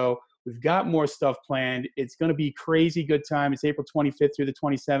Orlando. We've got more stuff planned. It's going to be crazy good time. It's April 25th through the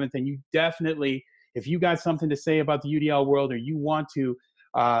 27th. And you definitely, if you got something to say about the UDL world, or you want to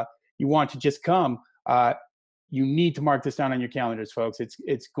just come, you need to mark this down on your calendars, folks.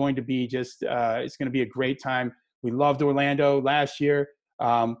 It's going to be just, it's going to be a great time. We loved Orlando last year.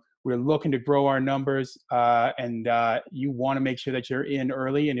 We're looking to grow our numbers, and you want to make sure that you're in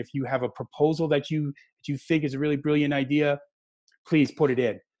early. And if you have a proposal that you think is a really brilliant idea, please put it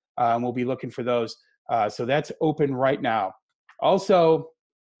in. We'll be looking for those. So that's open right now. Also,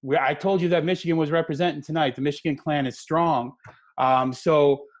 I told you that Michigan was representing tonight. The Michigan clan is strong.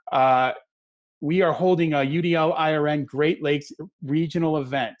 We are holding a UDL-IRN Great Lakes regional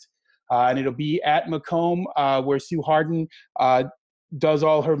event. And it'll be at Macomb, where Sue Harden does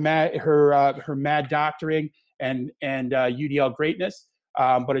all her mad doctoring and UDL greatness.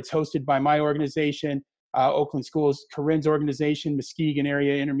 But it's hosted by my organization, Oakland Schools, Corinne's organization, Muskegon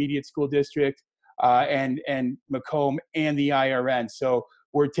Area Intermediate School District, and Macomb and the IRN. So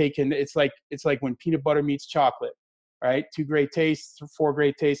we're taking, it's like when peanut butter meets chocolate, right? 2 great tastes, 4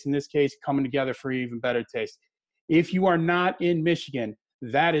 great tastes in this case, coming together for even better taste. If you are not in Michigan,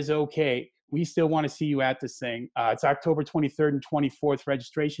 that is okay. We still want to see you at this thing. It's October 23rd and 24th.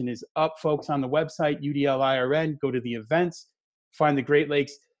 Registration is up, folks, on the website, UDL-IRN. Go to the events, find the Great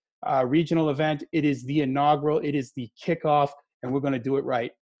Lakes regional event. It is the inaugural, it is the kickoff, and we're going to do it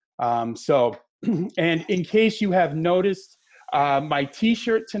right. And in case you have noticed, my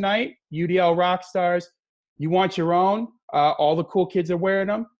t-shirt tonight, UDL Rockstars, you want your own? All the cool kids are wearing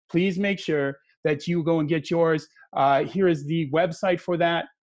them. Please make sure that you go and get yours. Here is the website for that.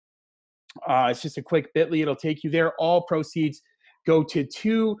 It's just a quick bit.ly. It'll take you there. All proceeds go to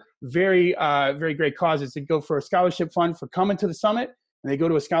 2 very great causes. They go for a scholarship fund for coming to the summit, and they go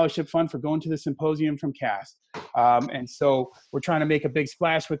to a scholarship fund for going to the symposium from CAST. And so we're trying to make a big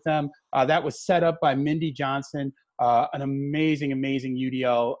splash with them. That was set up by Mindy Johnson, an amazing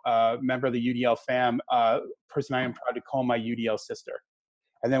UDL member of the UDL fam, person I am proud to call my UDL sister.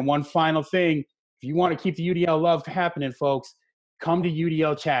 And then one final thing, if you want to keep the UDL love happening, folks, come to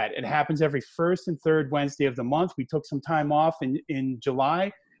UDL Chat. It happens every 1st and 3rd Wednesday of the month. We took some time off in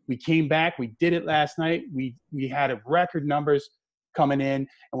July. We came back. We did it last night. We had record numbers coming in,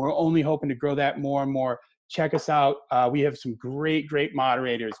 and we're only hoping to grow that more and more. Check us out. We have some great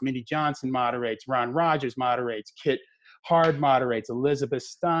moderators. Mindy Johnson moderates. Ron Rogers moderates. Kit Hard moderates. Elizabeth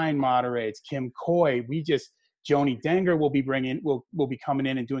Stein moderates. Kim Coy. Joni Denger will be coming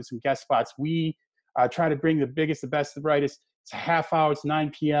in and doing some guest spots. We try to bring the biggest, the best, the brightest. It's a half hour. It's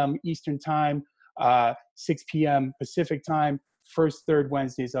 9 p.m. Eastern time, 6 p.m. Pacific time, 1st, 3rd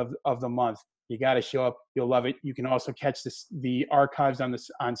Wednesdays of the month. You got to show up. You'll love it. You can also catch the archives on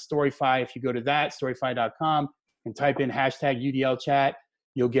Storyfy. If you go to that, storyfy.com, and type in #UDL chat,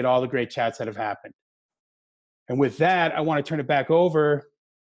 you'll get all the great chats that have happened. And with that, I want to turn it back over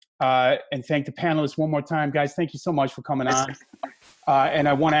and thank the panelists one more time. Guys, thank you so much for coming on. And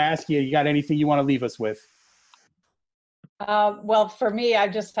I want to ask you got anything you want to leave us with? Well, for me, I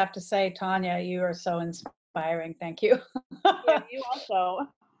just have to say, Tanya, you are so inspiring. Thank you. Yeah, you also.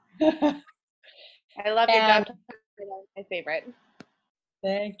 I love your doctor. My favorite.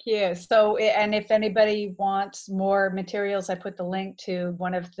 Thank you. So, and if anybody wants more materials, I put the link to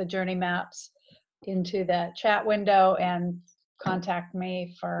one of the journey maps into the chat window, and contact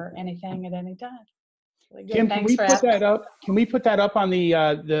me for anything at any time. Really good. Kim, Thanks can we for put asking. that up? Can we put that up on the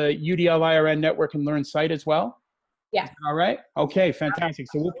UDL-IRN Network and Learn site as well? Yeah. All right. Okay, fantastic.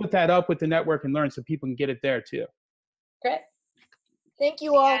 So we'll put that up with the Network and Learn so people can get it there too. Great. Thank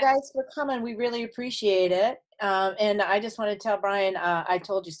you all guys for coming. We really appreciate it. And I just want to tell Brian, I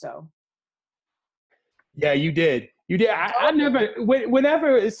told you so. Yeah, you did. You did. I never,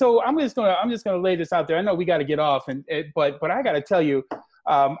 whenever. So I'm just gonna lay this out there. I know we got to get off, but I got to tell you,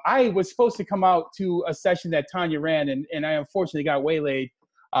 I was supposed to come out to a session that Tanya ran, and I unfortunately got waylaid,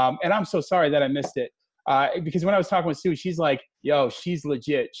 and I'm so sorry that I missed it. Because when I was talking with Sue, she's like, "Yo, she's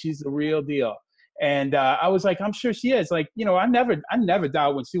legit. She's the real deal." And I was like, "I'm sure she is." Like, I never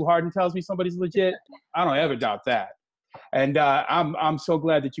doubt when Sue Harden tells me somebody's legit. I don't ever doubt that. And I'm so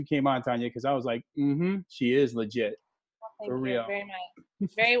glad that you came on, Tanya, because I was like, she is legit. Thank For you real. very much.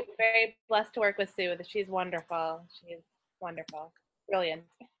 Very blessed to work with Sue. She's wonderful. She's wonderful. Brilliant.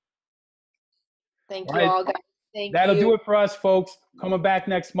 Thank All you right. all guys. Thank That'll you. do it for us, folks. Coming back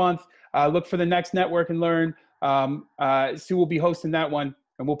next month. Look for the next Network and Learn. Sue will be hosting that one,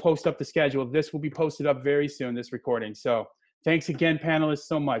 and we'll post up the schedule. This will be posted up very soon, this recording. So thanks again, panelists,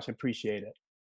 so much. Appreciate it.